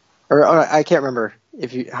or I can't remember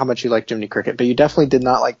how much you like Jiminy Cricket, but you definitely did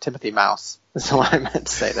not like Timothy Mouse. That's what I meant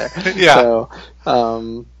to say there. Yeah.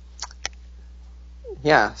 So,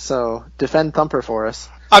 so defend Thumper for us.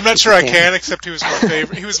 I'm not sure I can, except he was my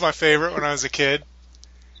favorite. He was my favorite when I was a kid.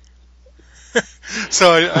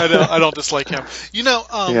 So I don't dislike him. You know,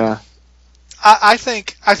 Yeah. I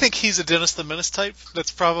think he's a Dennis the Menace type.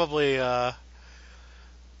 That's probably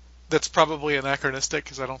anachronistic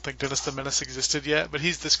because I don't think Dennis the Menace existed yet. But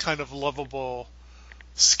he's this kind of lovable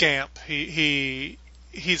scamp. He's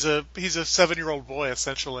a 7-year-old boy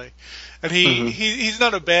essentially, and he's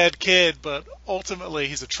not a bad kid, but ultimately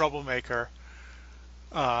he's a troublemaker.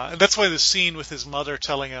 And that's why the scene with his mother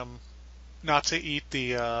telling him not to eat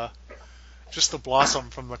just the blossom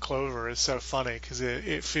from the clover is so funny because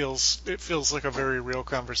it feels like a very real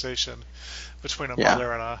conversation between a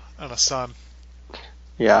mother and a son.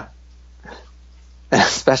 Yeah.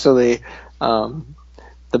 Especially the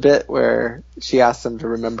bit where she asks him to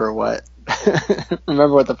remember what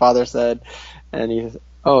the father said, and he's,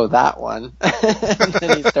 oh, that one. And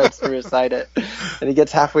then he starts to recite it, and he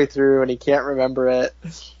gets halfway through and he can't remember it.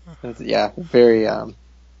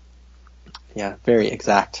 Very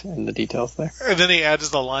exact in the details there. And then he adds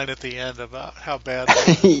the line at the end about how bad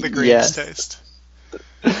the greens taste.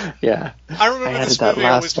 Yeah. I remember this movie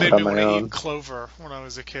always made me want to eat clover when I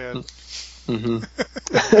was a kid. Mm-hmm.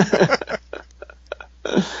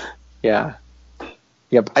 Yeah.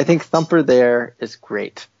 Yep. I think Thumper there is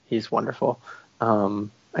great. He's wonderful. I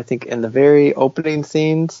think in the very opening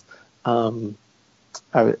scenes, the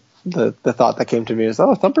thought that came to me was,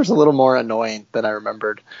 oh, Thumper's a little more annoying than I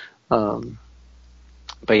remembered.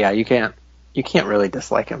 But yeah, you can't really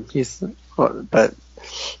dislike him. But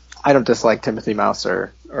I don't dislike Timothy Mouse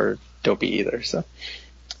or Dopey either. So,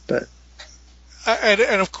 but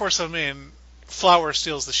and of course, I mean, Flower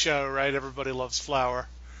steals the show, right? Everybody loves Flower.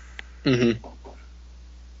 Mm-hmm.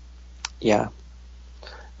 Yeah.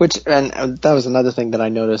 And that was another thing that I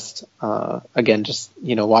noticed. Again, just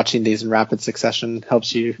watching these in rapid succession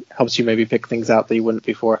helps you maybe pick things out that you wouldn't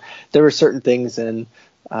before. There were certain things in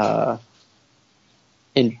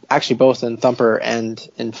actually both in Thumper and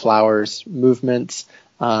in Flower's movements,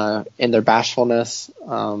 in their bashfulness,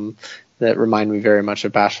 that remind me very much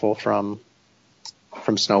of Bashful from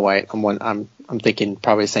Snow White. I'm thinking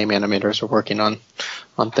probably the same animators are working on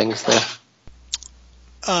things there.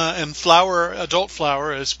 And Flower, adult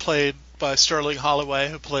Flower, is played by Sterling Holloway,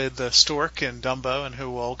 who played the stork in Dumbo, and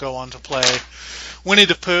who will go on to play Winnie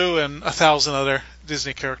the Pooh and 1,000 other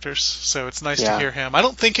Disney characters. So it's nice to hear him. I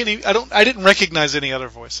didn't recognize any other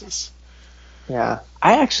voices. Yeah,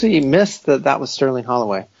 I actually missed that was Sterling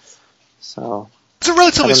Holloway. So it's a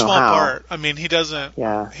relatively small part. I mean, he doesn't.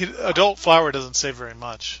 Yeah. Adult Flower doesn't say very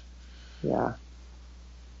much. Yeah.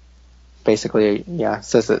 Basically,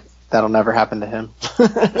 says that that'll never happen to him.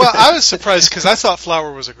 Well, I was surprised because I thought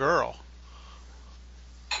Flower was a girl.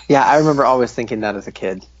 Yeah, I remember always thinking that as a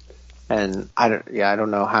kid, and I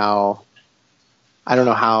don't know how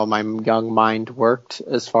my young mind worked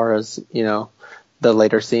as far as the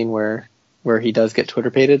later scene where he does get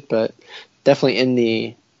Twitter-pated, but definitely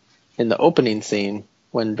in the opening scene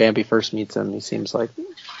when Bambi first meets him, he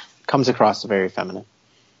comes across very feminine.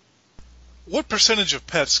 What percentage of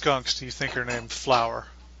pet skunks do you think are named Flower?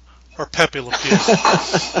 Or Pepe Le Pew?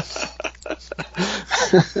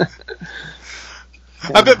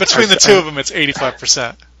 I bet between the two of them, it's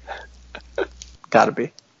 85%. Gotta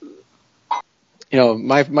be.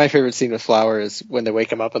 My favorite scene with Flower is when they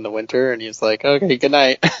wake him up in the winter, and he's like, "Okay, good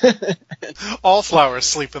night." All flowers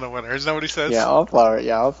sleep in the winter. Isn't that what he says? Yeah, all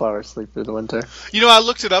flowers sleep through the winter. I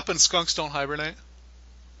looked it up, and skunks don't hibernate.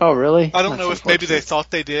 Oh, really? I don't know if maybe they thought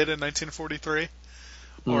they did in 1943,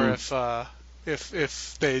 or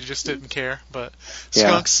if they just didn't care. But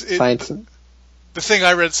skunks, science. The thing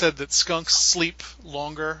I read said that skunks sleep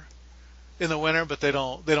longer in the winter, but they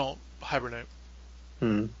don't hibernate.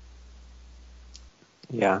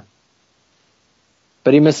 Yeah.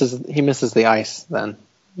 But he misses the ice then,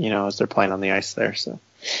 as they're playing on the ice there. So,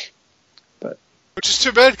 which is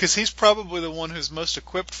too bad because he's probably the one who's most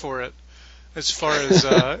equipped for it, as far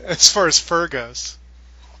as fur goes.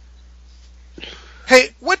 Hey,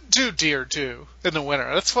 what do deer do in the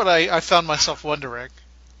winter? That's what I found myself wondering.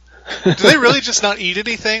 Do they really just not eat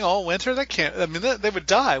anything all winter? They can't. I mean, they would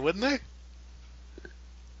die, wouldn't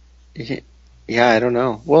they? Yeah, I don't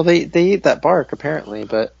know. Well, they eat that bark apparently,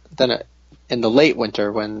 but then in the late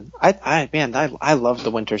winter when I love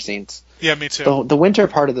the winter scenes. Yeah, me too. The winter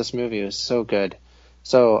part of this movie was so good.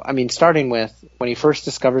 So, I mean, starting with when he first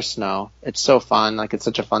discovers snow, it's so fun. Like, it's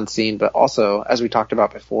such a fun scene, but also, as we talked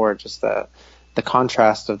about before, just the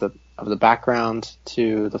contrast of the background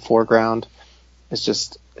to the foreground is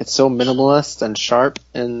just, it's so minimalist and sharp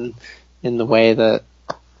in the way that,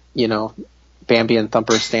 Bambi and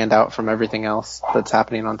Thumper stand out from everything else that's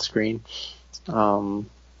happening on screen.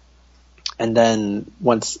 And then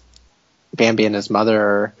once Bambi and his mother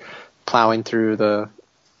are plowing through the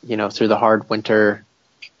hard winter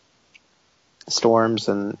storms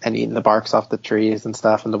and eating the barks off the trees and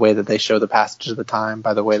stuff, and the way that they show the passage of the time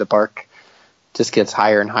by the way the bark just gets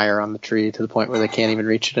higher and higher on the tree to the point where they can't even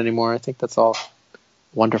reach it anymore. I think that's all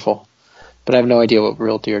wonderful. But I have no idea what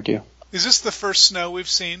real deer do. Is this the first snow we've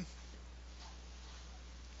seen?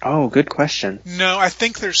 Oh, good question. No, I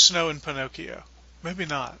think there's snow in Pinocchio. Maybe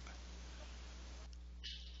not.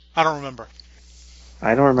 I don't remember.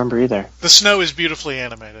 I don't remember either. The snow is beautifully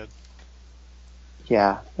animated.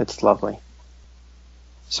 Yeah, it's lovely.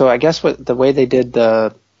 So I guess the way they did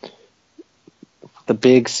the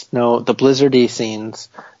big snow, the blizzardy scenes,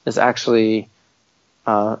 is actually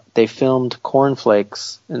they filmed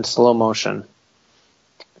cornflakes in slow motion,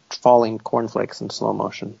 falling cornflakes in slow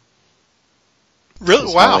motion.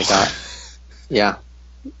 Really? Wow. Yeah.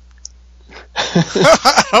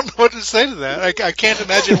 I don't know what to say to that. I can't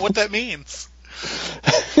imagine what that means.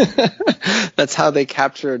 That's how they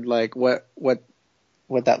captured like what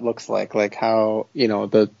that looks like how,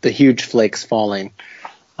 the huge flakes falling.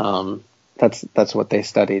 That's what they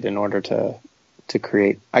studied in order to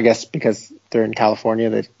create, I guess, because they're in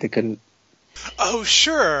California, they couldn't. Oh,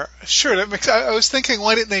 sure. That makes. I was thinking,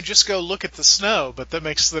 why didn't they just go look at the snow? But that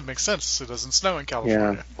makes sense. It doesn't snow in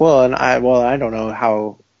California. Yeah. Well, I don't know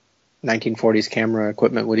how 1940s camera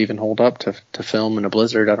equipment would even hold up to film in a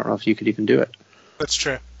blizzard. I don't know if you could even do it. That's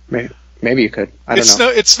true. Maybe you could. I don't know.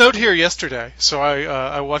 It snowed here yesterday, so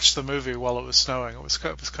I watched the movie while it was snowing. It was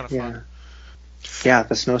kind of fun. Yeah,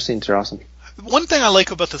 the snow scenes are awesome. One thing I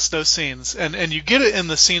like about the snow scenes, and you get it in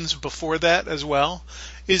the scenes before that as well,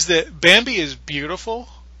 is that Bambi is beautiful,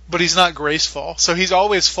 but he's not graceful. So he's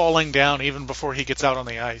always falling down even before he gets out on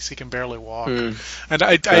the ice. He can barely walk. And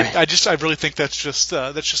I really think that's just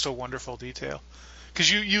a wonderful detail.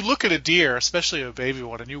 Because you look at a deer, especially a baby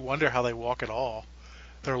one, and you wonder how they walk at all.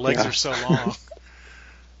 Their legs are so long.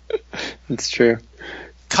 It's true.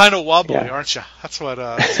 Kind of wobbly, aren't you? That's what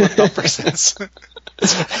Thumper says.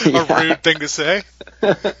 It's a rude thing to say.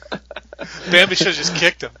 Bambi should have just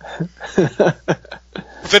kicked him.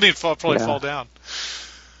 Then he'd probably fall down.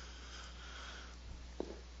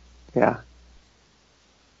 Yeah.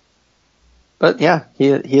 But yeah, he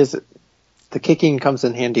is. The kicking comes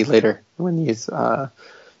in handy later when he's. I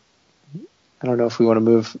don't know if we want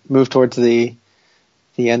to move towards the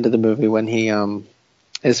end of the movie when he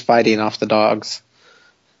is fighting off the dogs.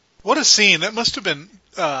 What a scene! That must have been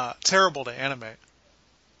terrible to animate.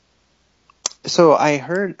 So I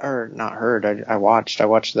watched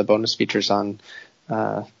the bonus features on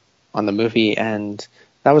the movie, and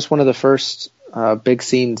that was one of the first big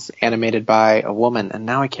scenes animated by a woman, and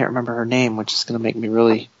now I can't remember her name, which is going to make me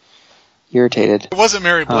really irritated. It wasn't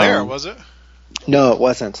Mary Blair, was it? No, it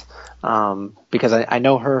wasn't, because I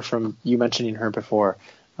know her from you mentioning her before.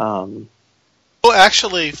 We'll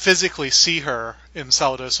actually physically see her in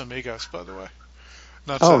Saludos Amigos, by the way.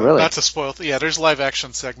 Really? Not to spoil. Yeah, there's live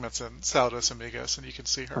action segments in Saludos Amigos, and you can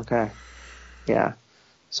see her. Okay. Yeah.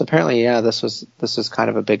 So apparently, this was kind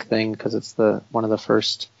of a big thing because it's one of the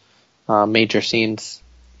first major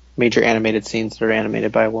animated scenes that are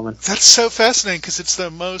animated by a woman. That's so fascinating because it's the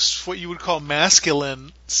most what you would call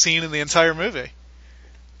masculine scene in the entire movie.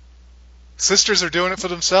 Sisters are doing it for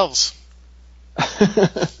themselves.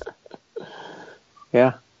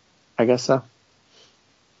 Yeah, I guess so.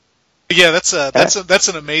 Yeah, that's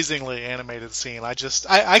an amazingly animated scene.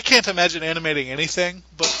 I can't imagine animating anything,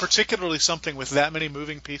 but particularly something with that many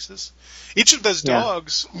moving pieces. Each of those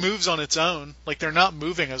dogs moves on its own, like they're not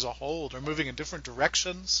moving as a whole. They're moving in different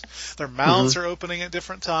directions. Their mouths are opening at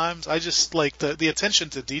different times. I just like the attention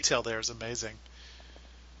to detail there is amazing.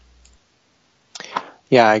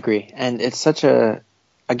 Yeah, I agree. And it's such the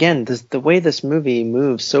way this movie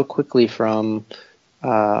moves so quickly from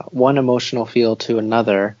one emotional feel to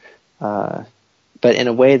another, but in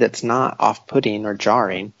a way that's not off-putting or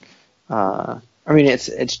jarring. I mean,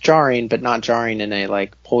 it's jarring, but not jarring in a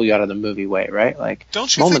like pull you out of the movie way, right? Like,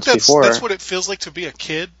 don't you think that's what it feels like to be a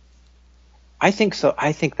kid? I think so.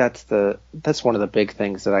 I think that's one of the big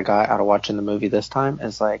things that I got out of watching the movie this time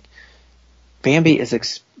is like Bambi is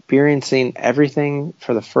experiencing everything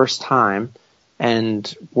for the first time,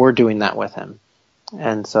 and we're doing that with him.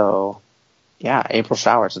 And so, yeah, April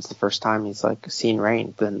showers. It's the first time he's like seen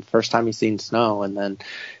rain, then first time he's seen snow, and then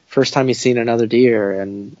first time he's seen another deer,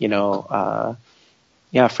 and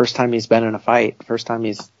first time he's been in a fight, first time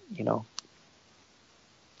he's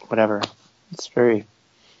whatever. It's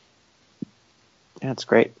it's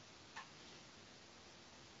great.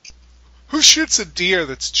 Who shoots a deer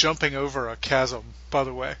that's jumping over a chasm, by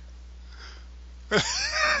the way?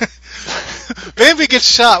 Bambi gets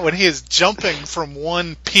shot when he is jumping from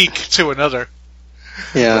one peak to another.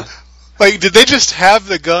 Yeah. Like, did they just have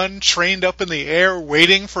the gun trained up in the air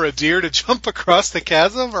waiting for a deer to jump across the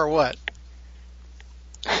chasm, or what?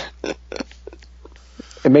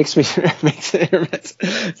 It makes me.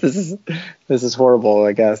 This is horrible,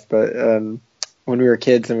 I guess. But when we were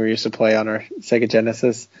kids and we used to play on our Sega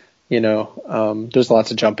Genesis, there's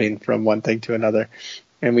lots of jumping from one thing to another,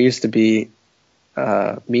 and we used to be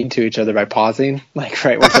mean to each other by pausing, like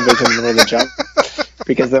right when somebody's in the middle of the jump,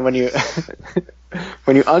 because then when you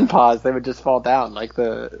unpause, they would just fall down, like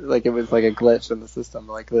it was like a glitch in the system,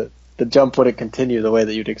 like the jump wouldn't continue the way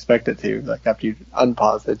that you'd expect it to. Like after you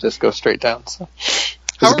unpause, it just goes straight down. So.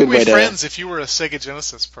 How are we friends if you were a Sega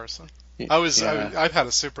Genesis person? I've had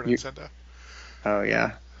a Super Nintendo. Oh,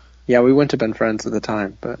 yeah. Yeah, we wouldn't have been friends at the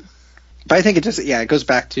time, but I think it goes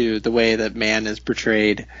back to the way that man is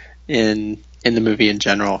portrayed in the movie in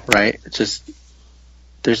general, right? It's just,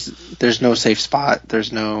 there's no safe spot.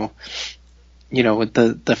 There's no, with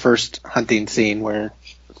the first hunting scene where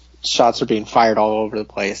shots are being fired all over the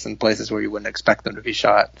place in places where you wouldn't expect them to be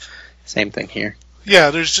shot. Same thing here.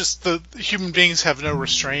 Yeah, there's just the human beings have no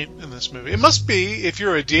restraint in this movie. It must be, if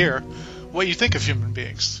you're a deer, what you think of human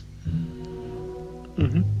beings.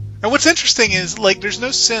 Mm-hmm. And what's interesting is, like, there's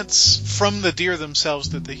no sense from the deer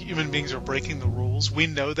themselves that the human beings are breaking the rules. We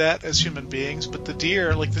know that as human beings, but the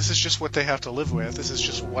deer, like, this is just what they have to live with. This is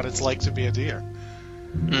just what it's like to be a deer.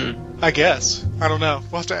 I guess. I don't know.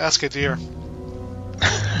 We'll have to ask a deer.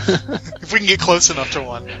 If we can get close enough to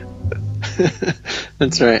one.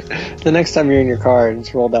 That's right. The next time you're in your car,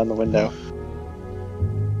 just roll down the window.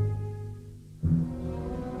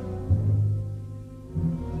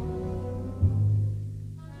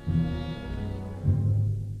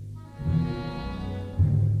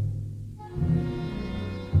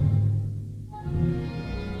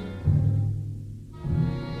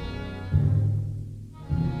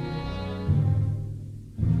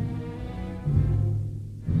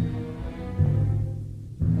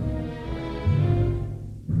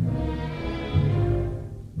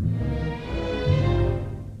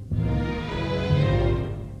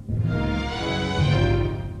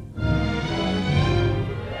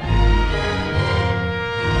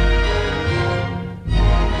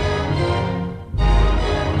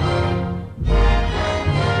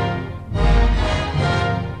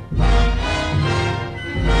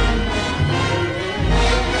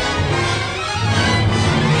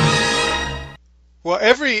 Well,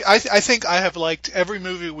 I think I have liked every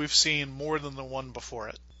movie we've seen more than the one before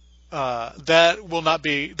it. That will not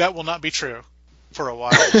be true for a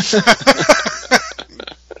while.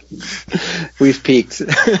 We've peaked.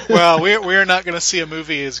 Well, we're not going to see a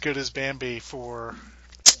movie as good as Bambi for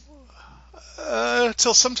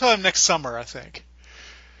till sometime next summer, I think.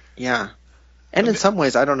 Yeah, and in some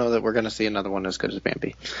ways, I don't know that we're going to see another one as good as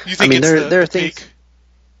Bambi. You think there are things. Peak?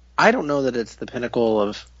 I don't know that it's the pinnacle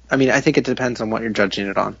of. I mean, I think it depends on what you're judging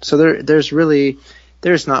it on. So there's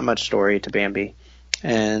not much story to Bambi,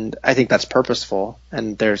 and I think that's purposeful.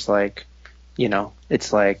 And there's it's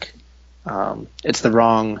the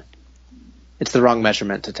wrong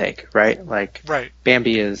measurement to take, right? Like, right.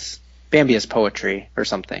 Bambi is poetry or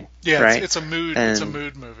something. Yeah, right? It's a mood. It's a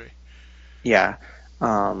mood movie. Yeah,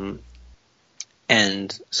 and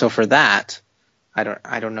so for that, I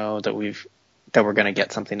don't know that we're going to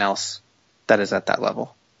get something else that is at that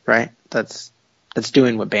level. Right, that's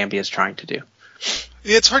doing what Bambi is trying to do.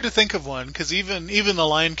 Yeah, it's hard to think of one because even The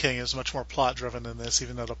Lion King is much more plot driven than this,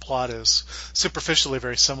 even though the plot is superficially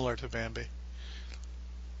very similar to Bambi.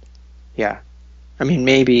 Yeah, I mean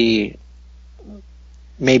maybe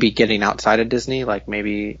getting outside of Disney, like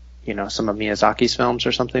maybe some of Miyazaki's films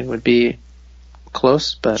or something would be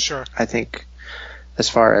close, but sure. I think as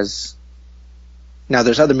far as now,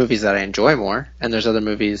 there's other movies that I enjoy more, and there's other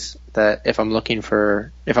movies that if I'm looking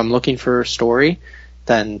for story,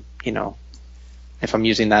 then if I'm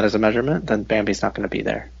using that as a measurement, then Bambi's not going to be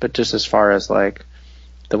there. But just as far as like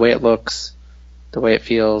the way it looks, the way it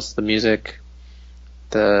feels, the music,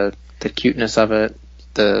 the cuteness of it,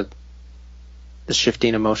 the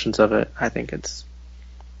shifting emotions of it, I think it's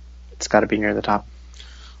got to be near the top.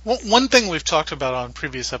 Well, one thing we've talked about on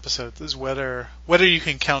previous episodes is whether you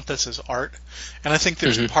can count this as art, and I think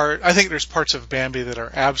there's there's parts of Bambi that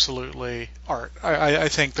are absolutely art. I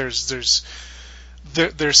think there's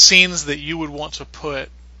scenes that you would want to put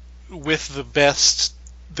with the best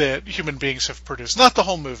that human beings have produced. Not the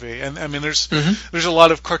whole movie, and I mean there's a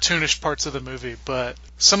lot of cartoonish parts of the movie, but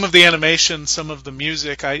some of the animation, some of the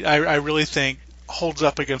music, I really think holds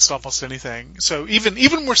up against almost anything. So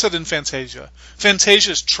even more so than Fantasia.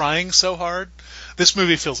 Fantasia's trying so hard. This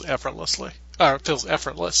movie feels effortless.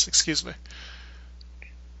 Excuse me.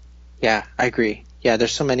 Yeah, I agree. Yeah,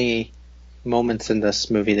 there's so many moments in this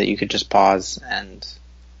movie that you could just pause and,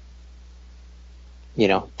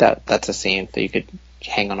 that's a scene that you could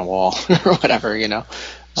hang on a wall or whatever,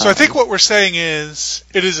 So I think what we're saying is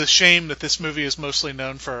it is a shame that this movie is mostly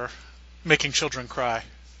known for making children cry.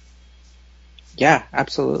 Yeah,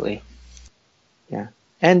 absolutely. Yeah.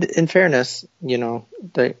 And in fairness,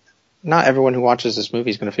 not everyone who watches this movie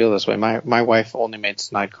is going to feel this way. My wife only made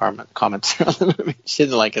snide comments around the movie. She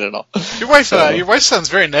didn't like it at all. Your wife sounds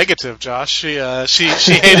very negative, Josh. She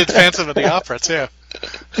hated Phantom of the Opera too.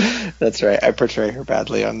 That's right. I portray her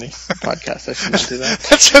badly on the podcast. I shouldn't do that.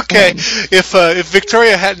 That's okay. If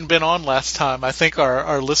Victoria hadn't been on last time, I think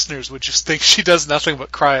our listeners would just think she does nothing but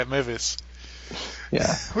cry at movies.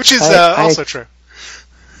 Yeah, which is also true.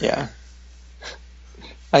 Yeah.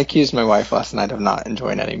 I accused my wife last night of not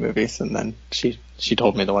enjoying any movies, and then she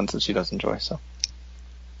told me the ones that she does enjoy. So,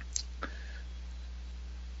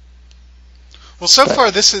 well, so far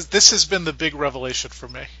this has been the big revelation for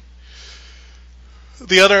me.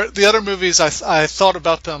 The other movies I thought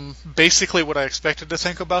about them basically what I expected to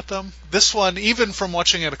think about them. This one, even from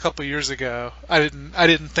watching it a couple years ago, I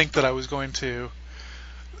didn't think that I was going to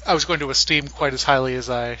esteem quite as highly as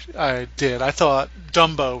I did. I thought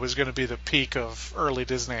Dumbo was going to be the peak of early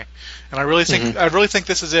Disney, and I really think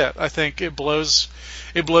this is it. I think it blows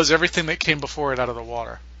everything that came before it out of the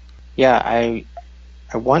water. Yeah, I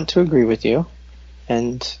want to agree with you,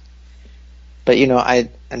 but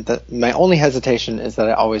my only hesitation is that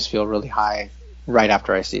I always feel really high right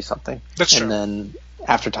after I see something. That's true. And then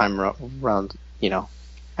after time around,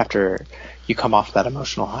 after you come off that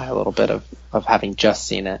emotional high a little bit of having just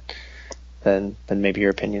seen it, then maybe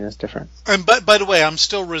your opinion is different. And by the way, I'm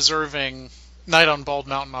still reserving Night on Bald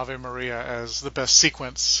Mountain Ave Maria as the best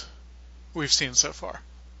sequence we've seen so far.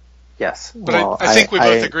 Yes. But well, I think we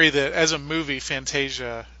both agree that as a movie,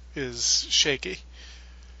 Fantasia is shaky.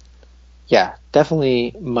 Yeah,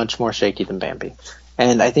 definitely much more shaky than Bambi.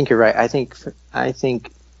 And I think you're right. I think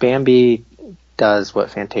Bambi does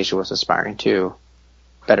what Fantasia was aspiring to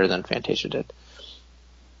better than Fantasia did.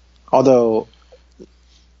 Although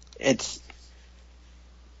it's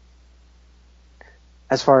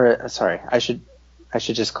I should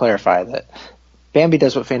just clarify that Bambi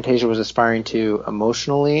does what Fantasia was aspiring to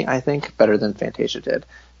emotionally, I think, better than Fantasia did.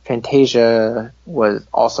 Fantasia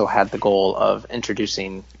also had the goal of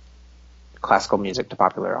introducing classical music to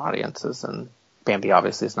popular audiences, and Bambi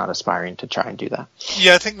obviously is not aspiring to try and do that.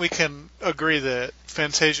 Yeah, I think we can agree that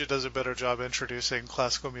Fantasia does a better job introducing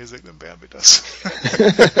classical music than Bambi does.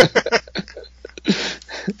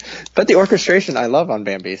 But the orchestration I love on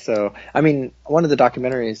Bambi. So, I mean, one of the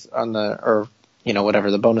documentaries on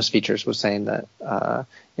the bonus features was saying that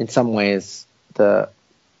in some ways the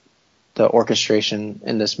orchestration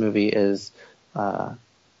in this movie is a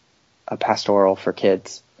pastoral for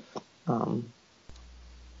kids.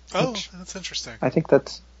 That's interesting. I think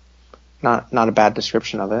that's not a bad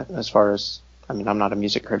description of it. As far as, I mean, I'm not a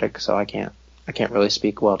music critic, so I can't really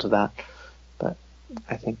speak well to that. But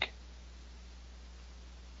I think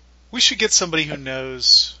we should get somebody who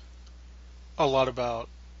knows a lot about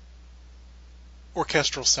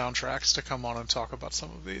orchestral soundtracks to come on and talk about some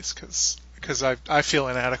of these, because I feel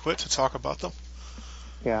inadequate to talk about them.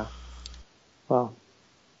 Yeah. Well.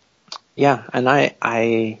 Yeah, and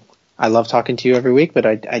I love talking to you every week, but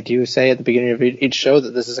I do say at the beginning of each show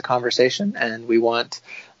that this is a conversation, and we want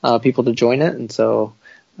people to join it. And so,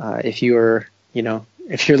 if you're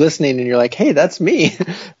listening and you're like, "Hey, that's me,"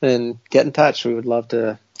 then get in touch. We would love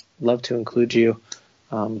to include you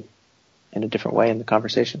in a different way in the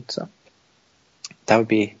conversation. So that would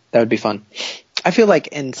be fun. I feel like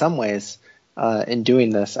in some ways, in doing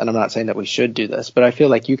this, and I'm not saying that we should do this, but I feel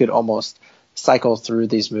like you could almost cycle through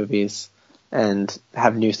these movies and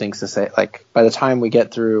have new things to say. Like, by the time we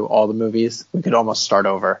get through all the movies, we could almost start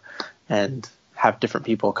over and have different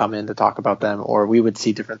people come in to talk about them, or we would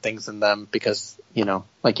see different things in them because,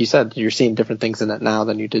 like you said, you're seeing different things in it now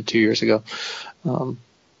than you did 2 years ago. So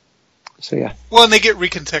yeah. Well, and they get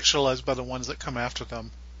recontextualized by the ones that come after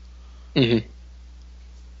them. Mm-hmm.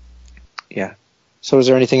 Yeah. So is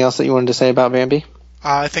there anything else that you wanted to say about Bambi?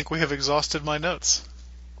 I think we have exhausted my notes.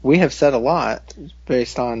 We have said a lot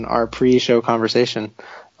based on our pre-show conversation,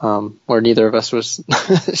 where neither of us was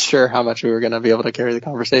sure how much we were going to be able to carry the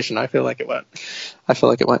conversation. I feel like it went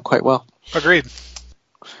quite well. Agreed.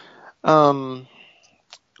 Well,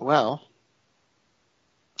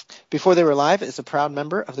 Before They Were Live is a proud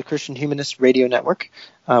member of the Christian Humanist Radio Network.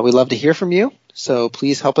 We love to hear from you, so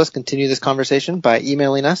please help us continue this conversation by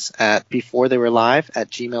emailing us at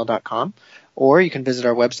beforetheywerelive@gmail.com, or you can visit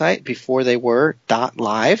our website,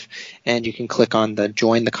 beforethey.were.live, and you can click on the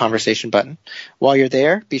Join the Conversation button. While you're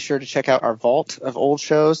there, be sure to check out our vault of old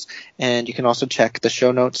shows, and you can also check the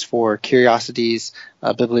show notes for curiosities,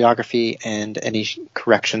 bibliography, and any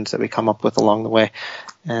corrections that we come up with along the way.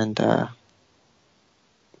 And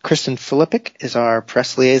Kristen Filippic is our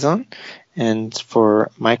press liaison, and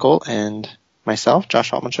for Michael and myself,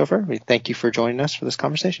 Josh Altman-Schofer, we thank you for joining us for this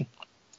conversation.